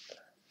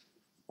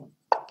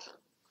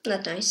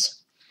 Not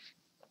nice.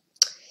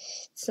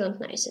 It's not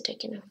nice that I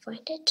cannot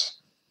find it.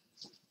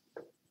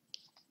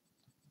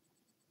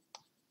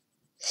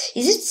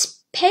 Is it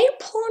spare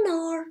pawn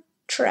or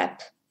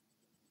trap?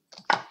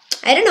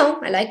 I don't know.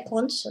 I like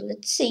pawns, so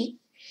let's see.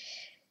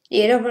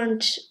 The other one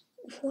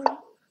for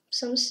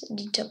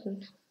something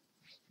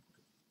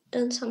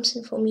done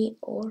something for me,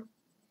 or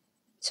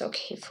it's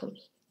okay for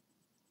me.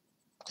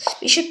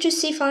 Bishop to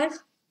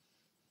c5.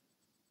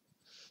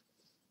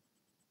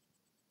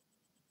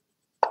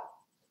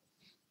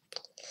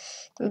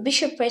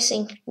 Bishop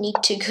pressing need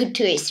to go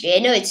to a3. I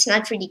know it's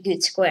not really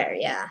good square,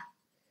 yeah.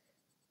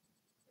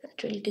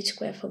 Not really good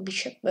square for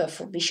bishop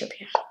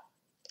here.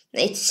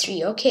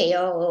 H3, okay,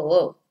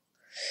 oh.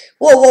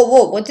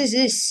 Whoa, what is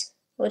this?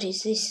 What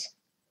is this?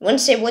 One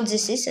said what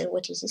this is and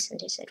what is this, and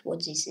I said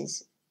what this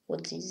is.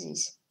 What this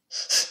is.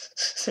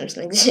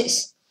 Something like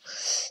this.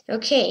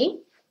 Okay.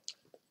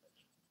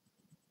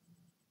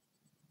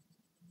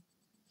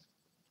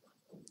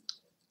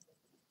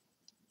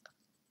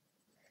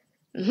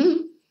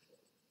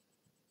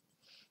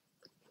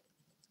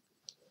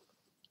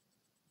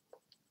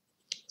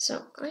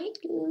 So I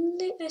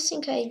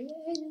think I a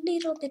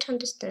little bit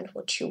understand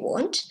what you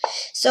want.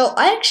 So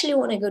I actually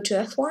want to go to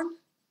f1.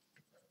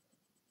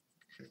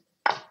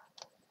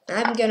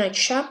 I'm gonna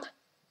chop.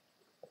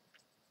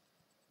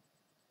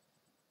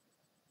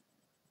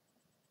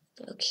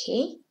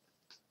 Okay.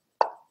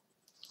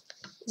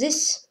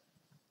 This.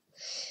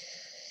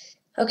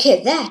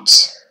 Okay,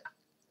 that.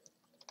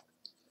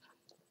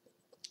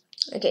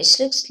 Okay, this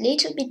looks a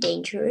little bit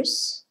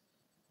dangerous.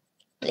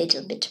 A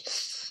little bit.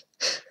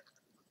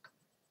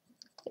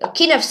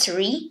 King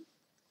f3.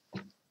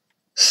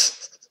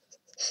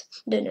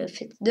 Don't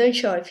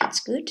sure if it's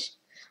good.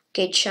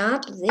 Okay,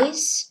 chop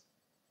this.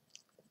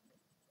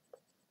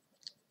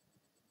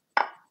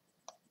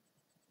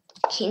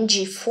 King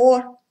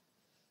g4.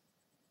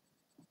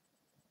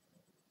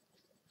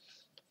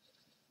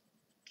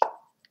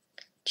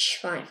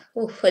 H5.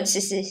 Oh, what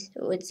this is?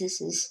 What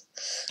this is?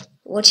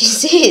 What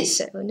is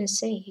this? I wanna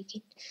say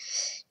again.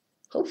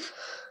 Oh.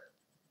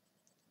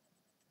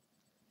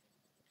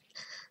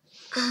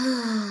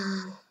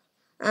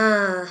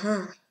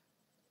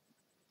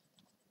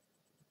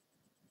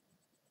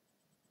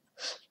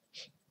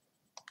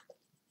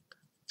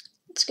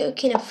 Let's go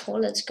king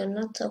f4. Let's go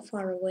not so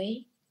far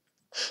away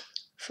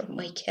from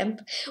my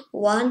camp.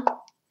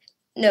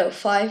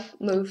 5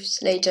 moves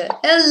later.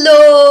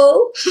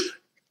 Hello!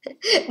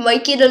 My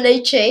kid on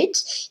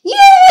h8.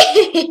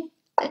 Yay!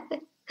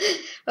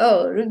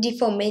 Oh, rook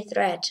d4 main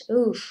threat.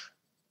 Oof.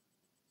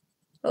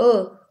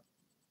 Oh.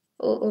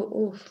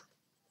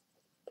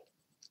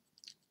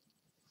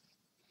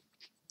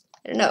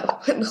 I don't know.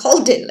 I'm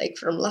holding like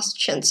from last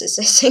chances,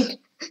 I think.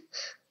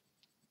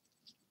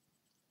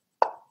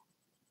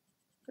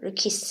 Rook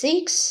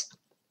e6.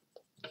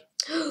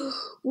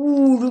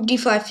 Ooh, rook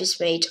d5 is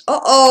made.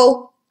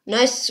 Uh-oh.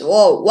 Nice.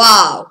 Whoa,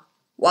 wow.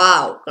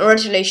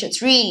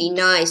 Congratulations. Really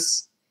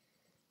nice.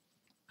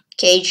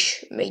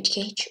 Cage. Made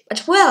cage.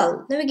 But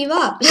well, never give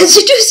up. Let's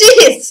do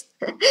this.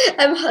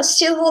 I'm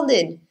still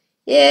holding.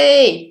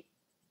 Yay.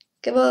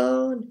 Come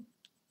on.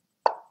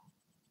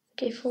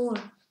 Okay, 4.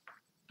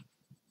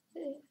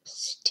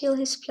 Still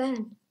his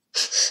plan.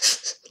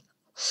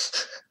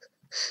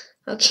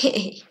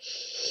 Okay.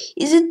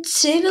 Is it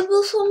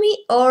savable for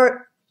me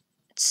or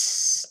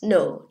it's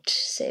not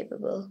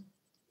savable?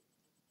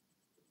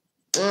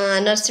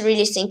 I not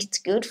really think it's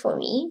good for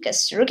me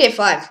because rook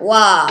a5.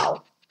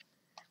 Wow.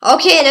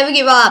 Okay, never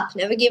give up.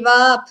 Never give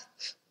up.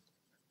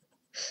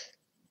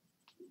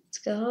 Let's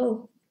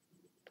go.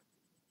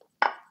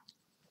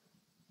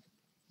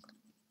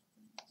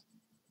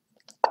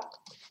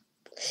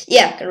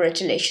 Yeah,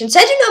 congratulations.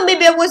 I don't know,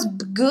 maybe I was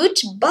good,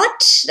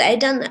 but I've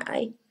done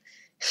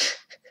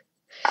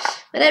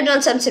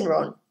something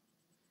wrong.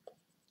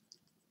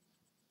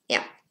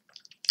 Yeah,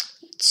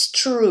 it's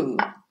true.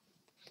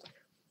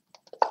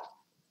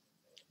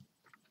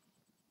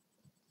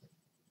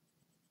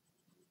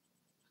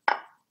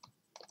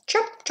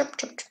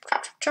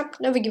 Chop.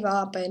 Never give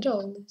up and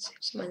all.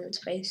 Smile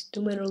face.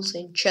 2 medals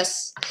in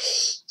chess.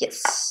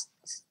 Yes.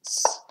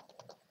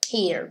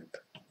 Here.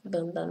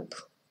 Boom.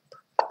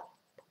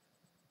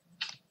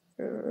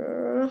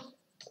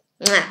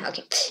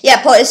 Okay.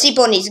 Yeah, C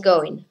pawn is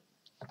going.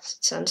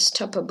 It's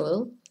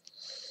unstoppable.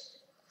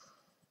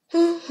 We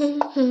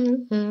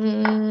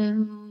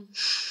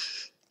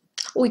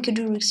could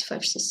do rook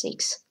c5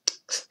 c6.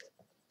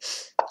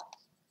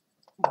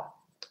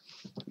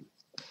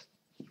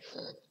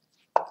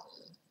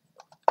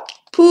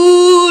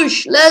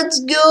 Push!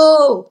 Let's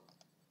go!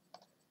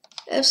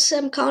 Have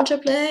some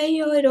counterplay?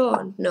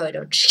 No, I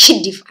don't.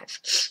 King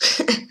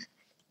d5.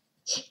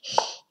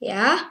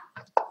 Yeah.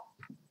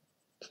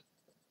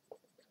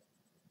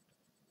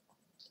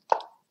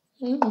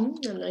 I'm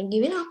not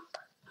giving up.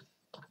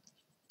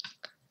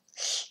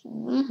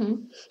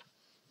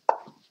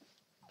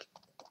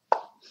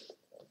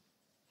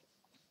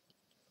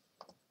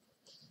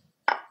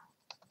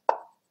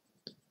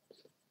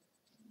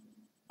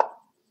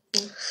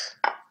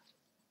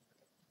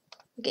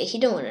 Okay, he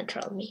don't want to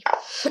troll me.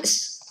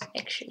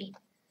 Actually.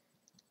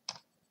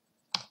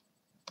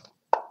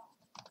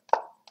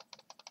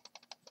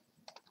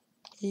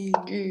 King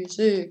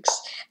g6.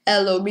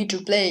 Allow me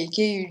to play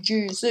King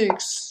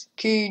g6.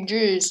 King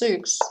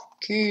g6.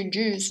 King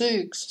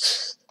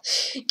g6.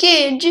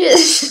 King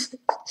g6.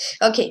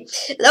 Okay,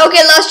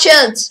 last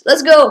chance.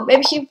 Let's go.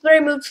 Maybe he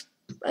prime move.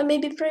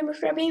 Maybe prime move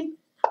from him.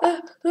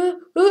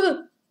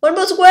 One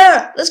more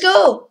square. Let's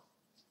go.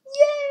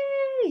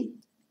 Yay.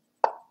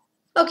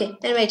 Okay,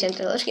 and wait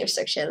until let's give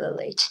structure a little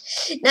late.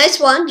 Nice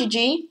one,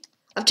 GG.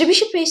 After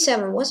bishop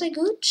a7, was I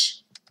good?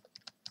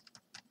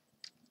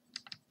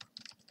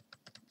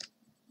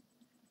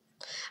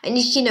 I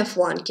need king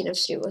f1. King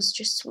f3 was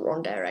just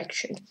wrong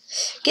direction.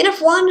 King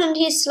f1 and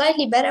he's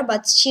slightly better,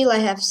 but still I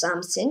have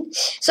something.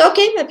 So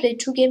okay, I played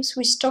 2 games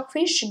with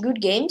Stockfish,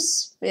 good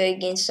games.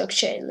 Against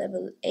Stockfish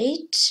level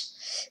 8.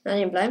 Not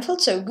in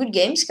blindfold, so good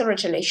games,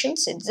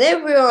 congratulations. And they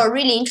were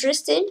really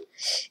interesting.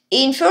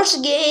 In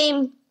first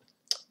game,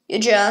 you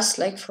just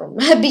like from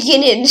the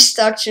beginning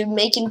start to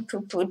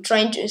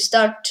trying to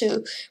start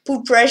to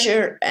put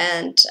pressure,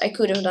 and I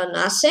could have done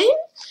nothing.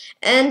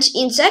 And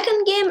in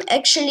second game,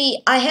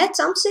 actually, I had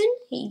something.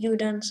 You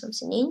done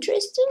something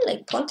interesting,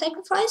 like pawn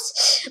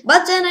sacrifice.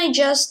 But then I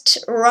just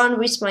run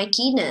with my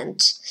king, and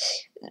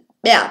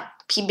yeah,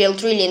 he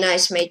built really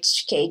nice mate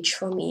cage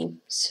for me.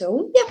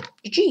 So yeah,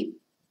 GG,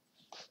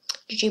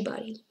 GG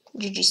buddy,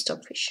 GG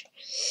Stockfish.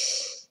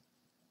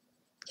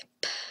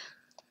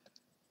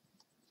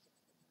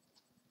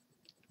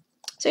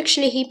 So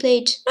actually he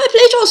played, I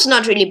played also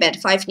not really bad,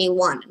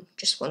 5-1,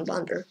 just one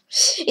blunder.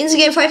 In this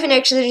game 5 in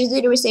action, there is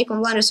 0 mistake,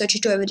 1 blunder, so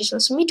 2 have additional,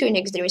 so me 2 in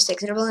X, 0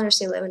 mistakes, 0 blunder,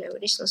 11 have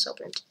additional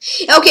supplement.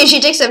 Okay,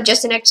 she takes up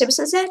just in X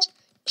that.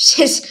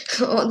 She has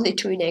only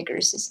 2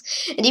 inaccuracies.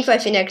 And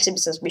d5 in X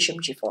bishop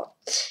g4.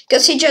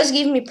 Because he just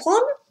gave me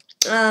pawn,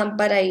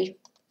 but I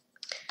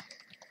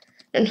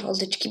don't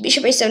hold it.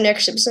 Bishop a7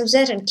 X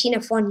that, and king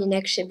f1 in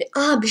X.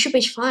 Bishop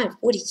h5.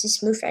 What is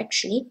this move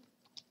actually?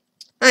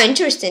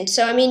 Interesting.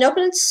 So, I mean,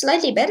 opponent's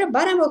slightly better,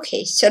 but I'm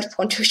okay. Third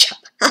pawn to chop.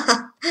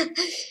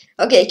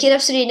 Okay, king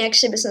f3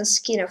 next business,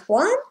 king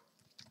f1.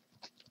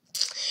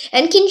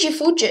 And king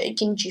g4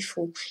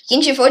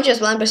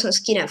 just one business,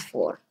 king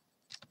f4.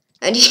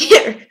 And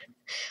here,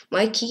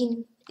 my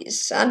king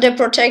is under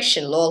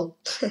protection, lol.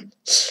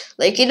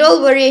 Like in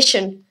all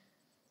variation.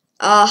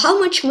 How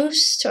much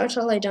moves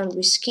total I done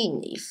with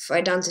king? If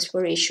I done this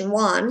variation,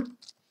 1,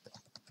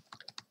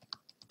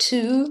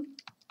 2,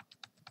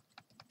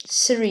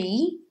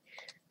 3,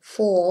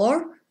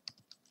 4,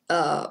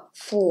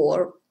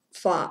 4,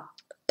 5,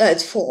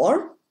 it's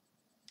 4,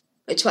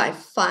 it's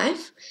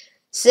 5,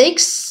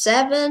 6,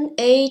 7,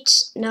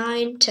 8,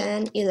 9,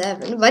 10,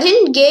 11. But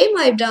in game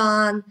I've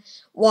done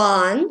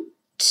 1,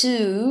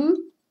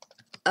 2,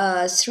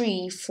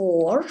 3,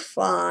 4,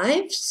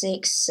 5,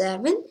 6,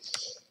 7,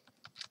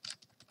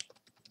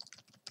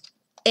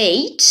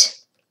 8,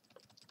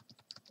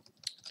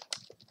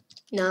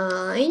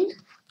 9,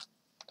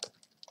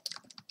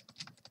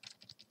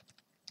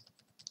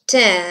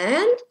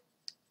 10,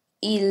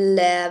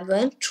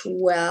 11,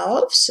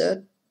 12,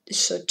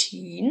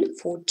 13,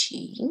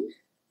 14,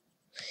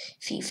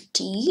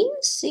 15,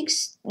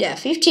 6, yeah,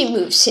 15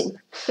 moves in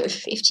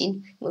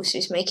 15 moves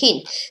with my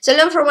king. So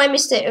learn from my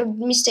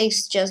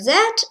mistakes, just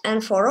that,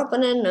 and for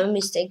opponent, no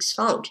mistakes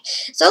found.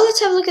 So let's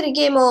have a look at a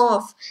game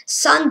of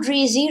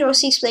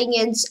Sundry06 playing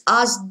against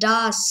Us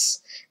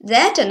Does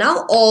That, and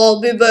now I'll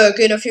be back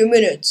in a few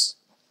minutes.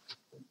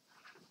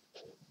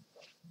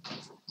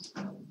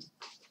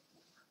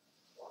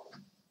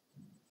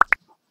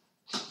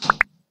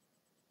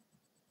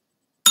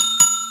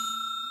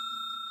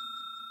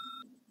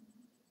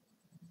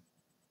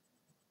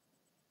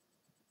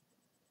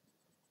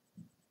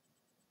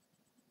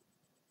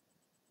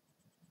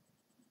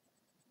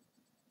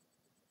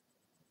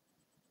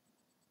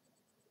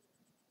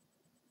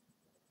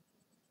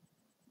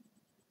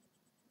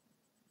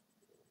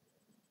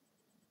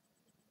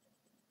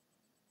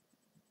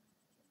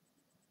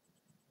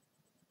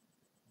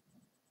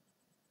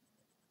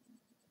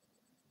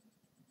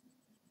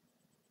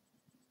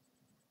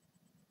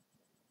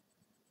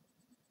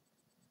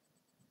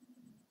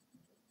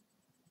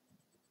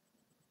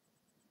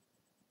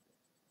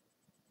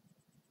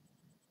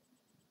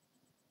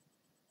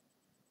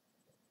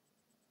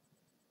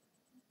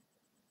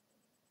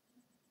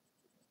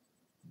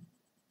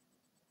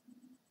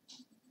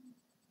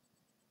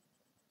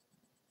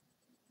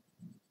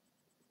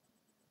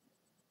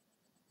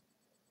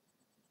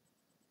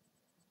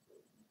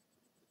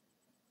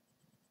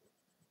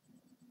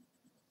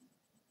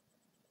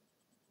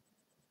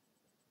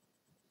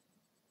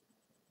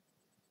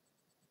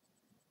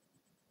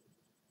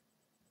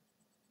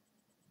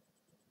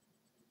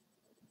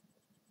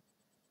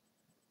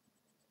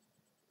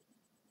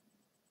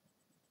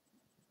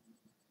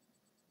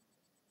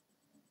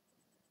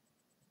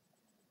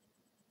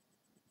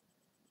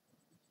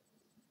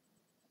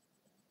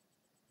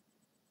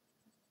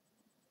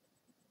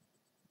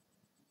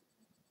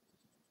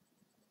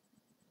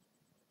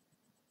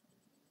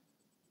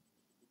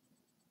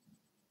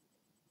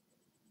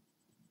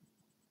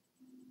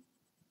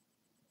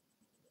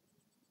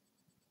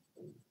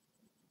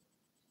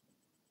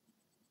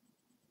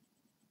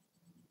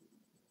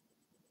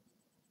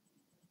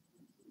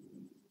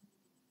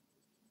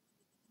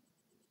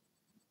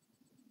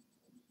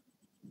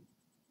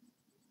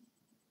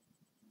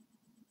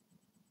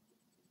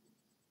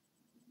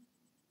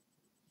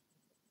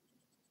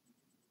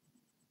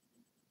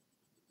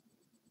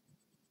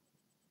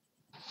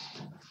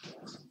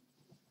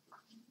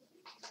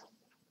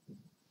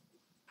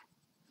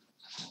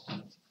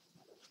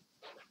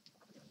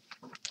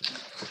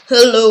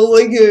 Hello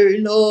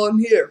again, I'm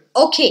here.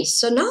 Okay,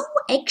 so now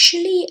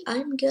actually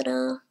I'm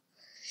gonna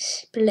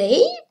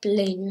play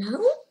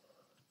now.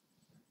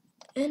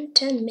 And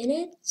 10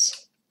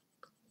 minutes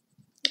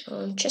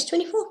on chess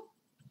 24.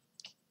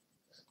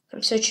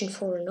 I'm searching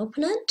for an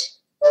opponent.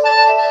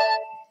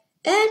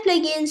 And play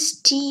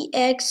against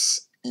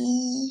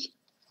TXE.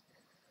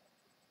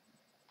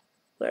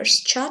 Where's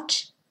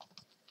chat?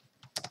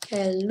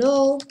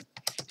 Hello.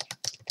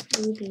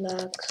 Good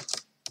luck.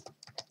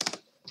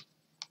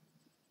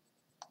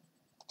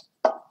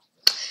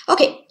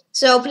 Okay,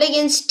 so play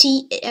against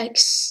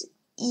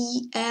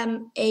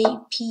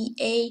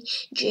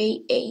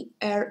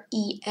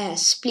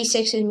txemapajares. Please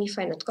excuse me if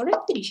I'm not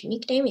correct. The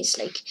nickname is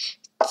like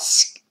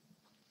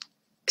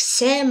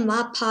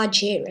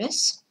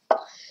txemapajares.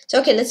 So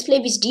okay, let's play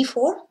with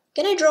d4.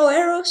 Can I draw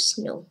arrows?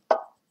 No.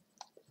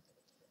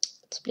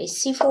 Let's play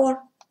c4.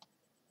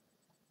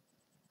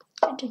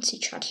 I don't see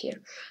chat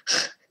here.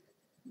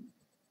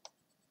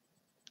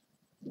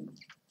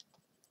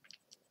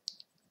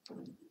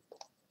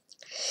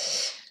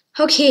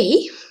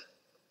 Okay.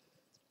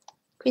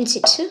 Queen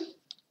c2.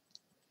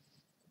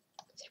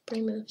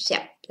 Three moves.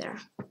 Yeah, there.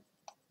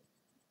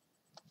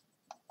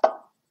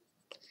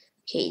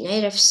 Okay,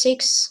 knight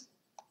f6.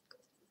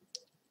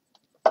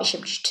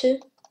 Bishop g2.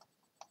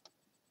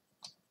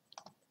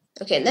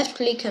 Okay, left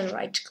click and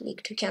right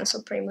click to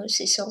cancel pre-moves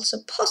is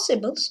also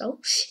possible, so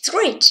it's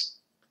great.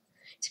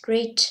 It's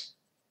great.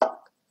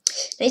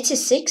 Knight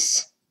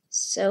c6.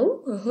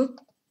 So,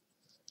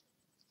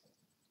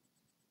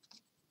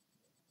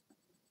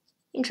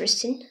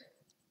 interesting.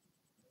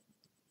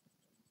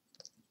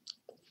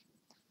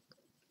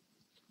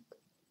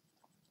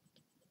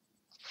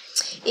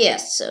 Yeah,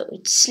 so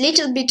it's a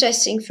little bit, I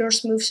think,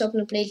 first moves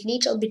opponent played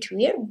little bit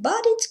weird,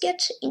 but it's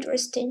get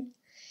interesting.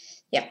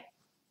 Yeah,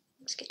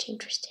 it's getting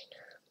interesting.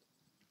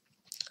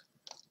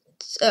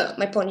 So,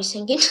 my pawn is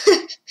hanging.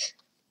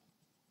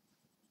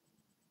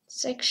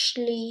 It's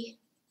actually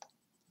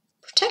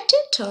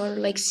protected or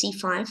like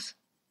c5.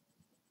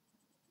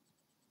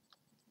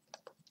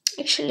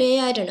 Actually,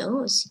 I don't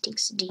know. C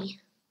takes d.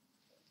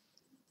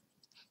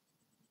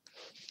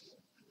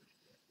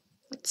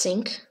 I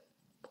think.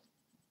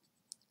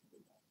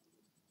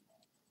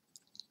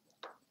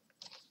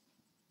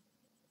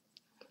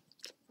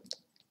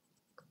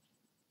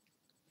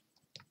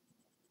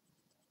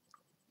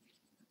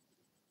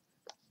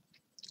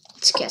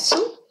 Let's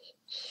castle.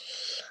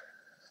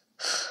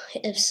 I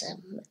have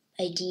some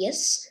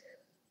ideas.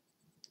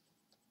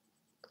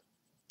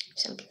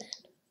 Some plan.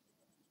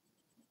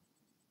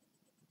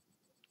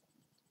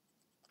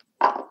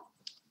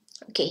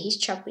 Okay, he's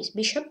chopped with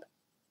bishop.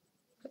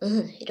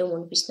 I don't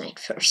want with knight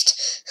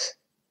first.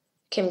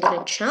 Okay, I'm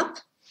gonna chop.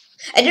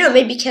 I don't know,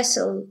 maybe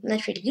castle,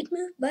 not really good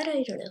move, but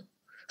I don't know.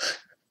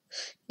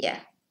 Yeah.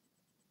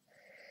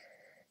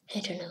 I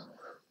don't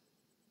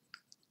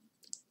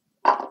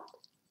know.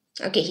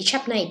 Okay, he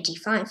chopped knight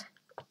d5.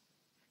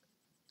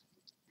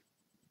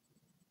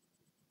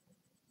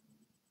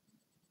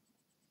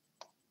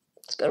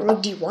 Let's go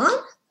rook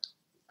d1.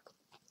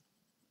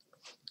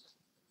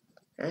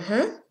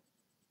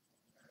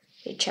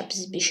 He chops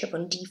his bishop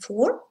on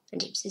d4,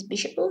 and keeps his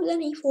bishop over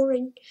then e4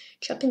 and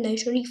chopping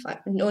knight on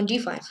e5, no, on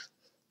d5.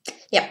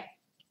 Yeah.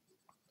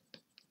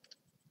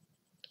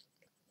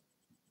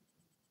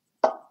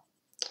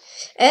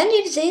 And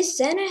if this,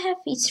 then I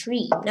have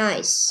e3.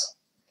 Nice.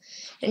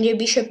 And your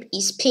bishop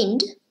is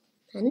pinned.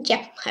 And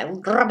yeah, I will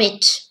grab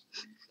it.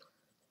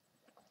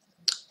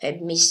 I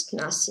missed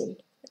nothing.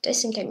 But I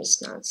think I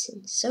missed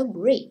nothing. So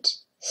great.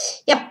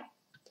 Yep.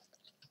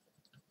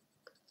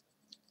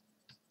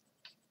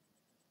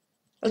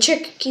 I'll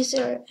check is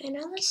there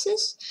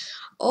analysis.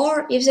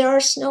 Or if there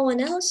is no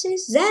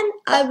analysis, then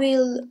I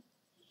will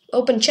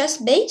open chess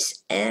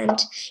base,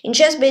 and in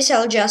chess base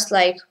I'll just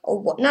like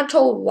not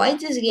why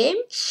this game.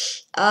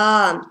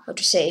 How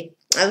to say?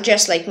 I'll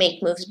just like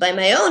make moves by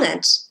my own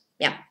and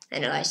yeah,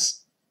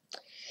 analyze.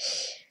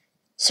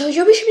 So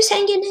your bishop is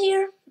hanging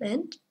here,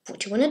 and what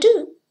do you wanna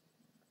do?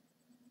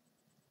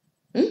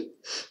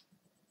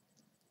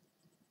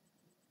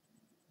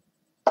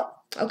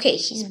 Okay,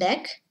 he's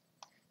back.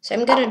 So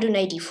I'm gonna do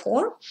knight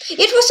d4.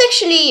 It was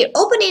actually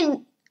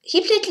opening. He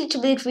played a little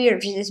bit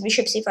weird with this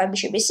bishop c5,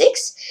 bishop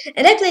e6,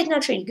 and I played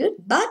not really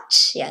good,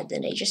 but yeah,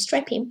 then I just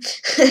trap him.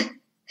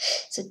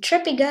 So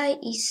trappy guy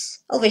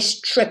is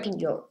always trapping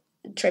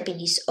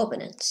his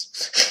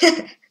opponents.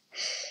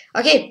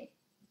 Okay.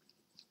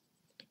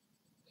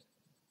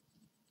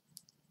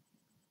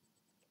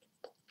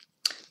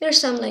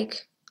 There's some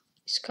like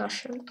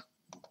discussion.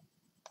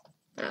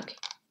 Okay.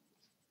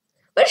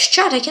 Where's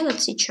chat? I cannot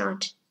see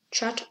chat.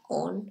 Chat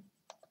on.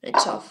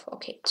 It's off.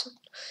 Okay, it's on.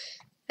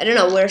 I don't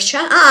know where's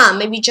chat. Ah,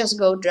 maybe just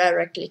go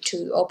directly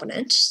to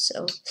opponent.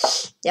 So,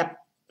 yeah.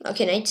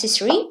 Okay, knight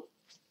c3.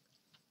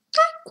 I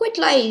quite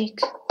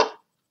like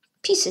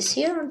pieces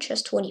here on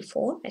chess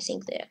 24. I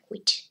think they're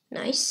quite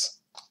nice.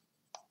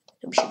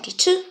 Bishop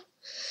d2.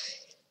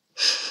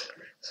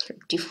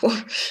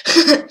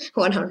 d4.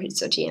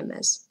 130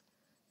 ms.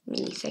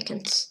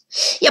 Milliseconds.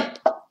 Yep.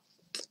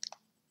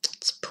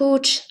 Let's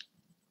put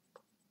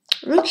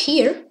Rook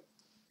here.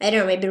 I don't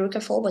know, maybe rook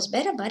f4 was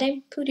better, but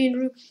I'm putting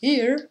rook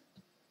here.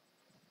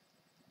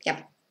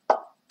 Yep,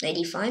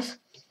 95.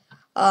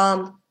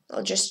 I'll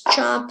just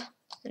chop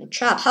and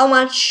chop. How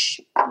much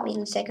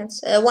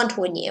milliseconds?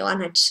 120,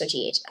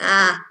 138.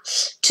 Ah,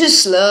 too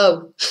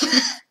slow.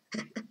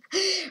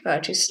 Oh,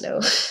 too slow.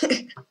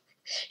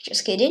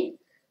 Just kidding.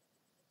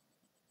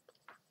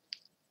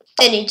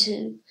 I need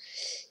to.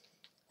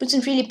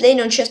 Wasn't really playing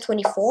on chess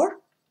 24.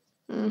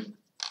 I'll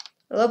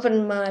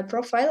open my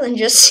profile and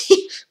just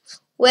see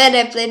when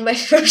I played my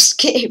first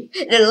game,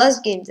 the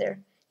last game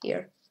there.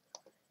 Here.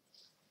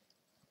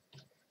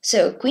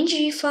 So queen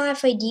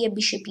g5 idea,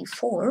 bishop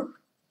e4,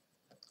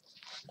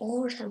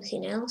 or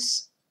something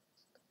else.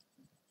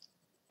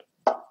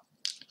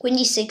 Queen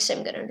d6.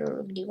 I'm gonna do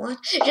rook d1.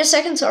 Just a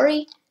second,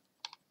 sorry.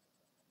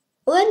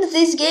 When is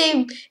this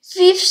game?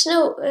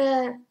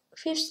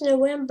 5th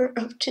November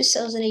of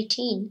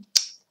 2018,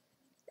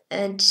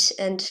 and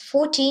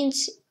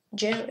 14th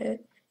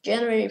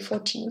January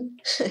 14,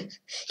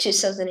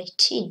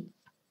 2018.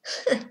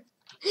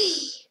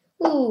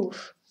 Ooh.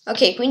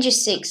 Okay, queen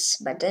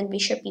g6, but then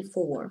bishop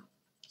e4.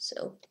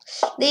 So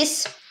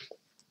this,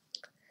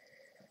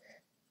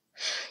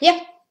 yeah.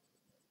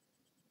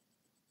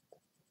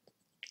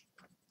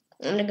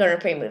 I'm not gonna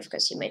play move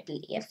because he might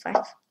be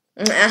f5.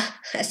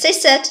 As I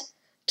said,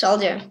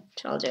 told you.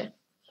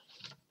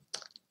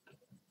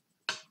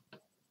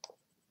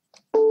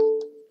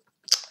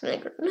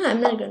 No,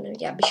 I'm not gonna.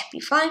 Yeah, bishop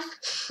e5.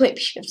 My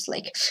bishop's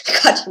like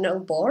got no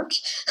board.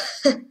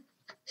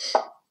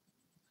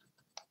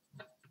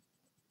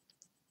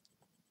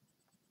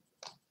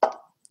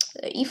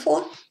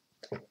 E4.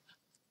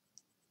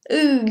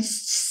 Ooh,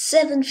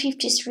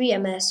 753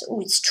 ms. Ooh,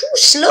 it's too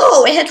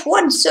slow. I had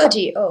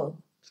 130. Oh,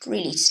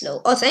 really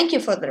slow. Oh, thank you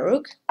for the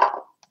rook.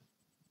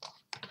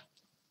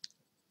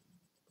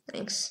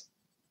 Thanks.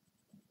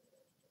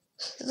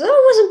 So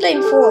I wasn't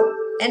playing 4,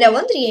 and I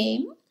won the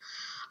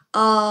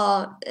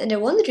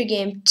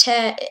game.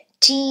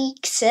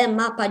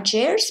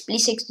 txemapajares.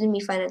 Please excuse me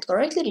if I not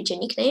correctly. Reach a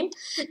nickname.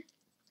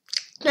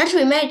 Not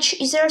rematch.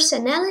 Is there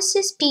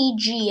analysis?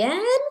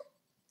 PGN.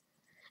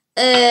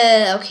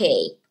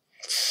 Okay.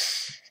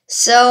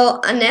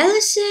 So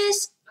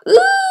analysis.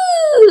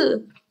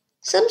 Ooh,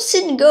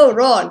 something go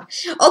wrong.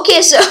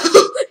 Okay, so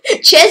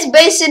chess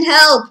base in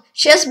help.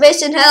 Chess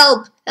base in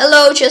help.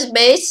 Hello, chess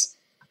base.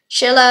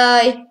 Shall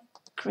I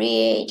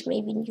create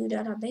maybe new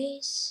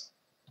database?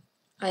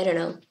 I don't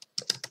know.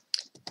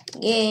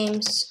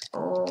 Games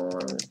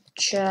on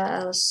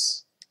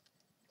chess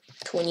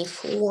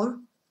 24.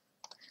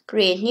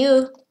 Create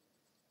new.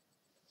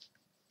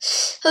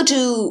 How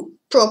to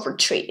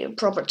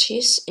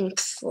properties in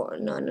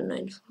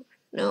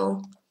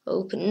no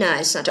open. No,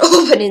 it's not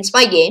open in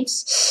spy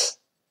games.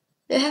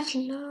 They have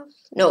love.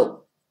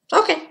 No.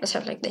 Okay, let's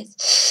have like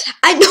this.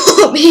 I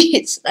know maybe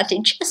it's not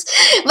in chess,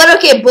 but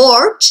okay,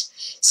 board.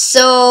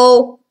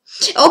 So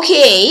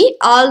okay,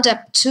 alt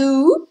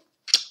F2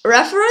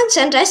 reference,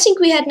 and I think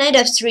we had knight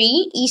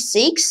f3,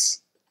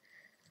 e6.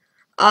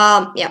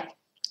 Yeah,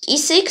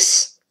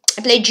 e6.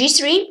 I played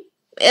g3.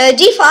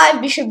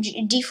 D5, bishop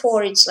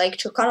d4, it's like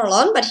to cuddle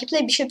on, but he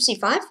played bishop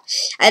c5.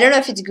 I don't know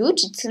if it's good.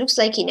 It looks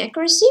like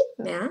inaccuracy.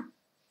 Yeah,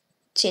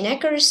 it's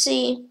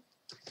inaccuracy.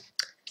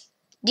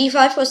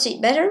 D5 was it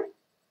better?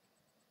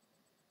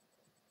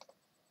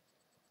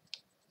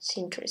 It's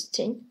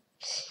interesting.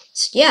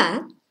 So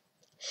yeah.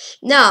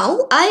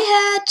 Now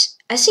I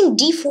think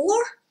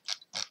d4.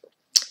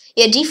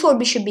 Yeah, d4,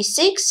 bishop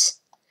b6.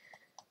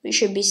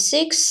 Bishop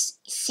b6,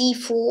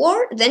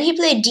 c4. Then he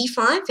played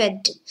d5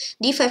 at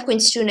d5, queen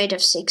c2, knight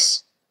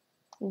f6.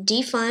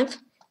 d5,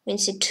 queen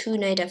c2,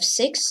 knight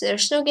f6.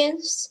 There's no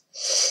games.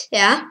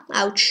 Yeah,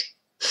 ouch.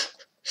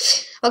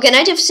 Okay,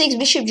 knight f6,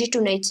 bishop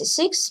g2, knight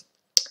c6.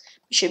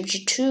 Bishop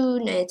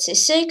g2, knight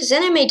c6.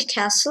 Then I made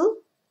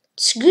castle.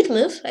 It's a good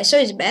move. I saw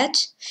it's bad.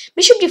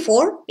 Bishop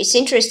d4. It's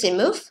an interesting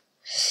move.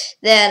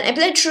 Then I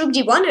played rook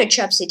d1 or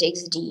chop c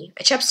takes d.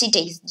 Chop c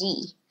takes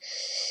d.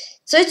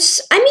 So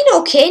it's, I mean,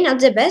 okay, not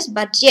the best,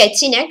 but yeah,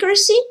 it's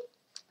inaccuracy.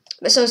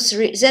 So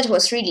that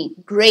was really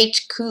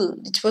great, cool.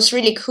 It was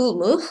really cool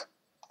move.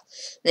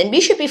 Then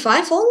bishop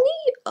e5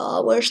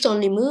 only. Worst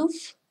only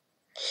move.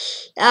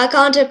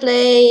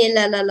 Counterplay.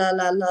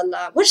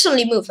 Worst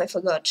only move. I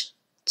forgot.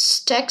 It's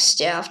text.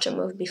 Yeah, after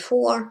move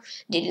before.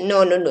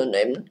 No. I'm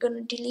not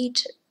gonna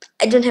delete.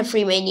 I don't have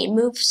remaining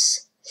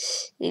moves.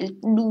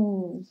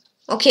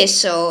 Okay,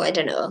 so I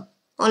don't know.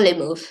 Only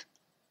move.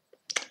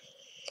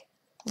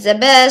 The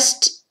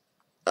best,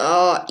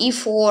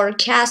 e4,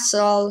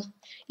 castle,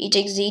 e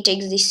takes d,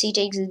 c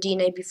takes d,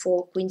 knight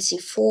b4, queen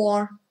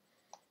c4,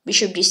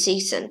 bishop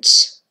d6, and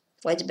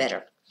what's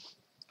better?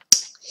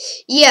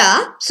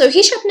 Yeah, so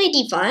he shot knight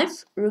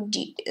d5, rook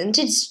d, and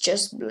it's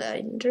just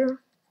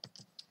blinder.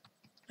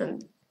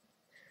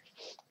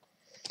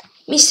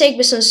 Mistake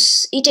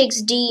because e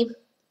takes d,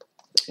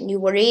 new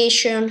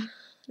variation,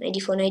 knight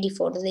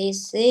d4,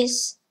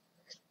 this.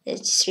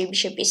 h3,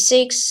 bishop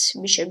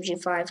e6, bishop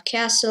g5,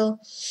 castle,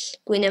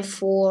 queen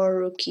f4,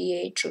 rook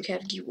e8, rook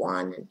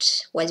fd1, and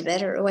white's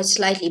better, white's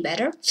slightly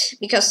better,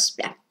 because,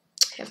 yeah,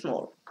 I have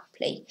more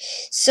play.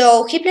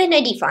 So he played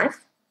knight d5,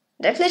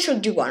 and I played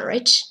rook d1,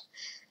 right?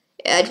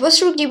 It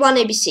was rook d1,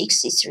 ab6,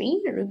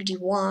 c3, rook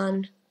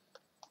d1,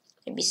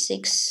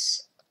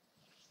 ab6,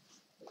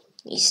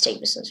 east take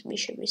business,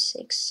 bishop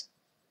e6.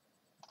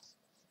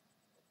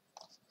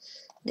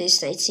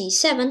 This knight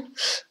c7,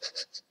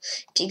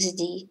 takes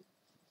d.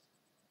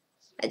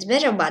 It's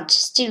better, but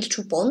still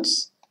 2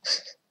 pawns.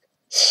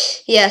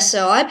 Yeah,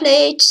 so I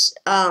played,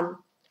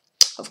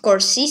 of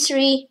course,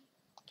 c3,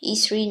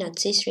 e3, not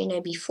c3,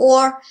 knight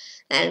b4,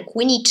 and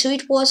queen e2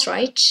 it was,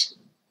 right?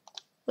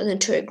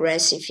 Wasn't too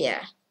aggressive,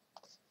 yeah.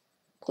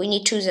 Queen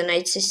e2, the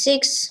knight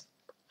c6,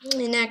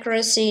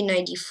 inaccuracy,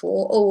 knight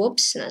d4, oh,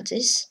 whoops, not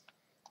this.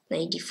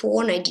 Knight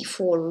d4, knight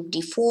d4, rook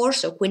d4,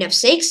 so queen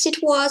f6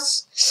 it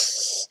was.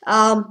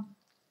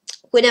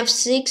 Queen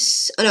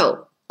f6, oh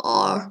no,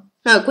 or,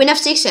 no, queen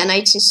f6 and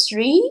knight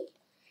c3.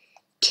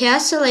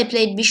 Castle, I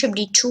played bishop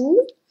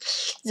d2,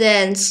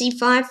 then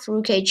c5,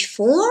 rook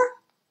h4,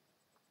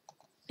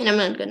 and I'm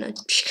not gonna,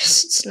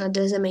 because it's not,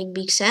 doesn't make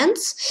big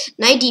sense.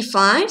 Knight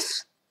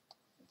d5,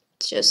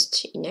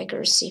 just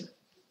inaccuracy.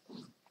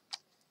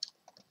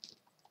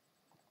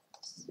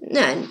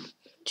 No,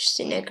 just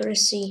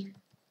inaccuracy.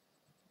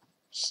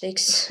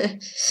 6.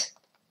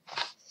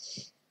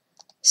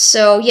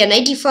 So yeah,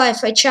 knight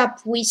d5, I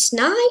chop with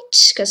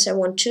knight, because I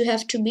want to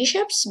have 2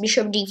 bishops.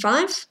 Bishop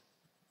d5.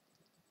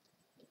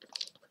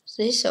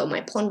 This, so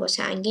my pawn was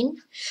hanging.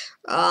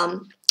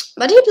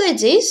 But he played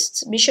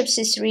this, bishop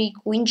c3,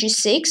 queen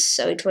g6,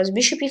 so it was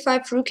bishop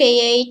e5, rook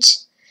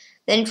a8,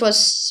 then it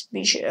was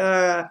bishop,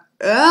 rook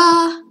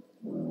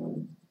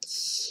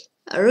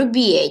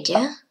b8,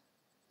 yeah?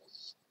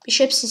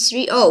 Bishop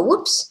c3, oh,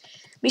 whoops,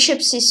 bishop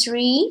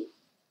c3,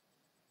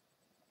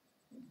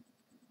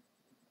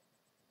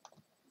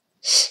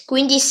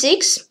 queen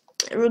d6,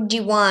 rook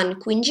d1,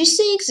 queen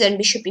g6, then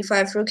bishop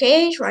e5, rook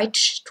a8, right?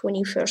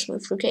 21st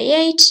move, rook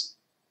a8.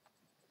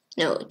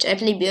 No, I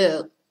play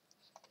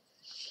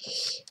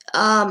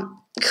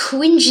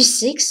queen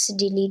g6,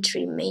 delete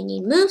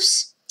remaining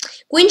moves.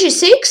 Queen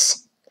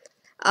g6,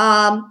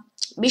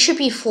 bishop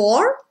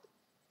e4,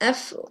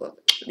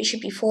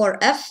 bishop e4,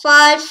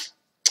 f5,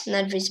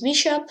 not this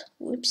bishop,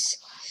 whoops.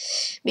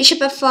 Bishop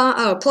f5,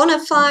 oh, pawn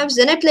f5,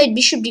 then I played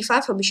bishop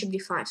d5 or bishop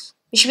d5.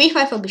 Bishop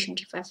e5 or bishop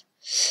d5.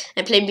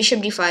 I played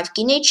bishop d5,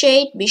 king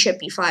h8, bishop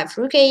e5,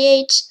 rook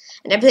a8,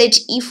 and I played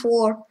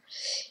e4,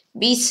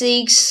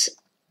 b6,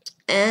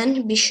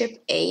 and bishop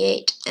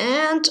a8,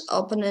 and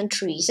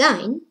opponent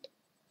resigned.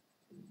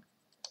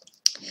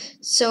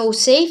 So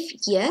safe,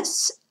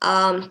 yes.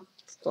 Of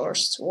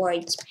course,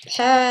 white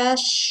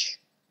catch,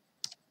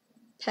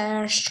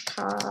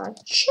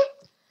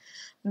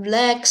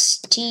 black's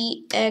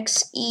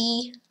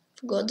txe,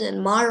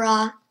 forgotten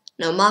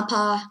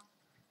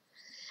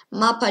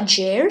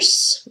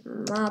mapajares,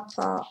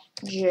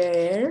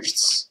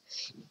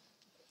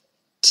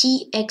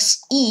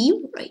 txe,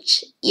 right?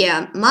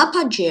 Yeah,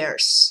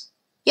 mapajares.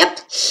 Yep.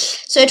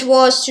 So it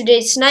was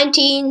today's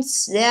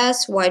 19th.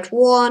 Yes, white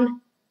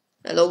won.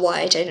 Hello,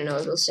 white. I don't know.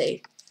 I will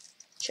say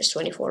just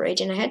 24,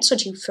 18. I had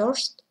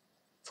 31st,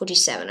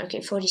 47.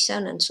 Okay,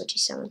 47 and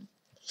 37.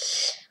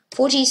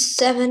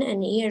 47,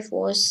 and here it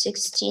was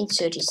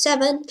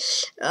 1637.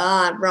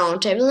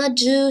 Round I will not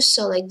do,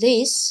 so like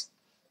this.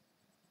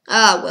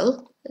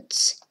 Well,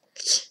 it's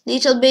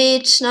little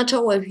bit not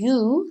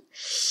overview.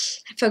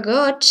 I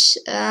forgot.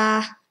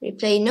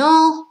 Replay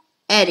no.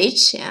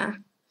 Edit, yeah.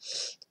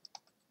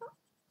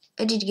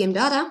 Edit game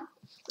data.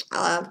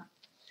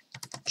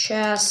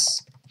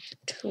 Chess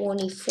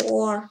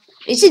 24.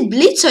 Is it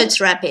blitz or it's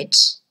rapid?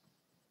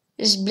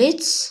 Is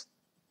blitz?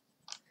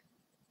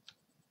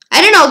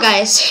 I don't know,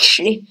 guys,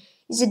 actually.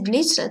 Is it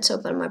blitz? Let's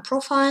open my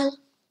profile.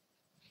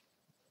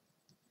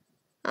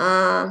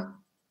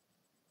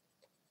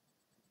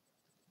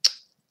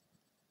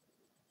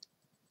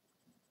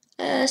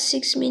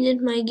 6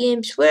 minutes my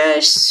games.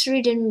 Where's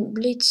reading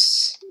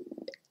blitz?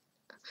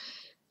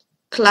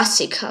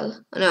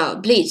 Classical. No,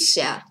 blitz,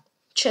 yeah.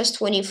 Chess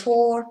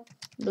 24,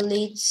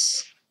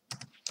 blitz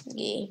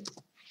game.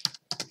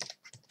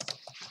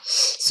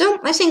 So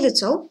I think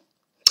that's all.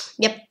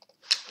 Yep.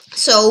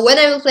 So when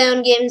I will play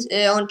on games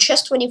on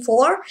chess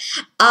 24,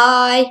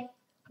 I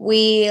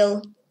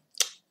will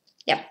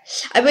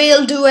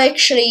do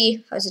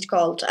actually, how's it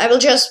called? I will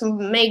just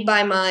make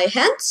by my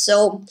hand.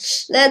 So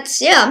let's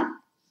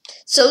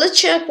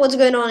check what's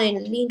going on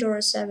in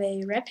Lindor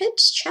Survey Rapid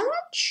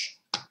Challenge.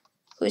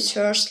 Who is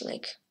first?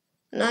 Like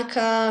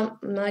Naka,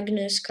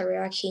 Magnus,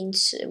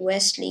 Karyakins,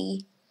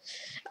 Wesley,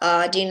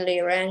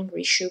 Dinley, Rang,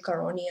 Rishu,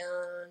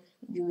 Karonian,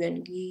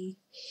 Yuengi,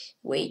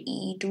 Wei,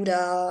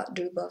 Duda,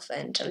 Dubov,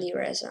 and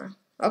Alireza.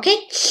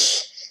 Okay.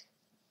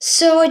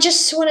 So I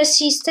just want to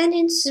see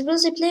standings. Will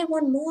they play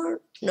one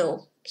more?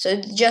 No.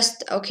 So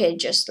just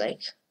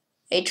like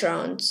 8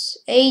 rounds.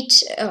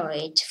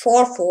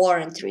 4, 4,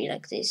 and 3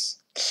 like this.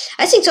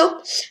 I think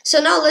so.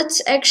 So now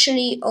let's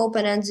actually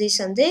open and this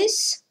and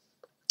this.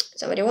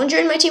 Somebody won't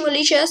join my team on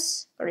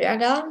Lichess or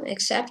Yaga,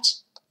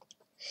 accept.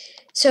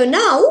 So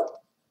now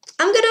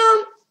I'm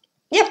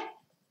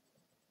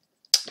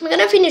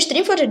gonna finish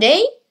stream for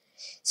today.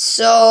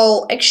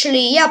 So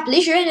actually, yeah,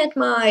 please join at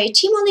my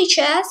team on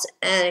Lichess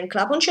and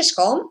club on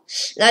chess.com.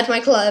 At my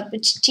club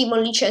team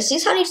on Lichess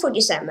is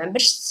 147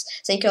 members.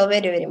 Thank you all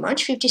very, very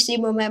much. 53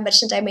 more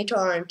members, and I made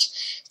around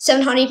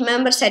 700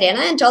 members arena.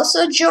 And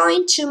also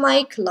join to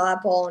my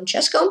club on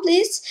chess.com,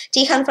 please.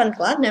 Tykhon Fan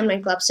Club, name my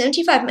club,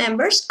 75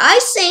 members. I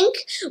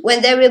think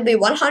when there will be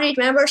 100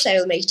 members, I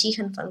will make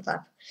Tykhon Fan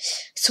Club.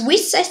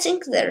 Swiss, I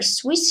think there's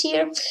Swiss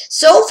here.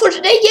 So for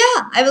today,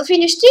 yeah, I will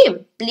finish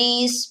stream.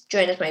 Please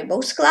join at my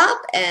boss club,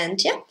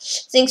 and yeah,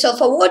 thanks all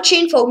for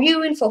watching, for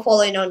viewing, for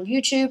following on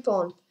YouTube,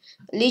 on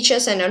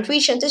Lichess, and on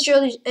Twitch, and as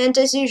usual,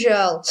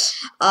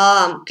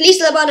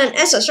 please leave an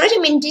answer. Write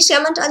them in this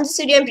comment on this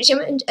video, and please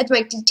at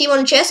my team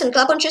on chess and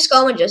club on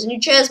chess.com and just new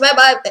chess. Bye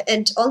bye,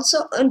 and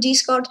also on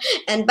Discord.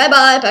 And bye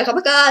bye,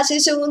 paka. See you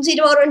soon. See you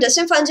tomorrow. And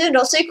that's fun. And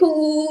I'll say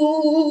cool.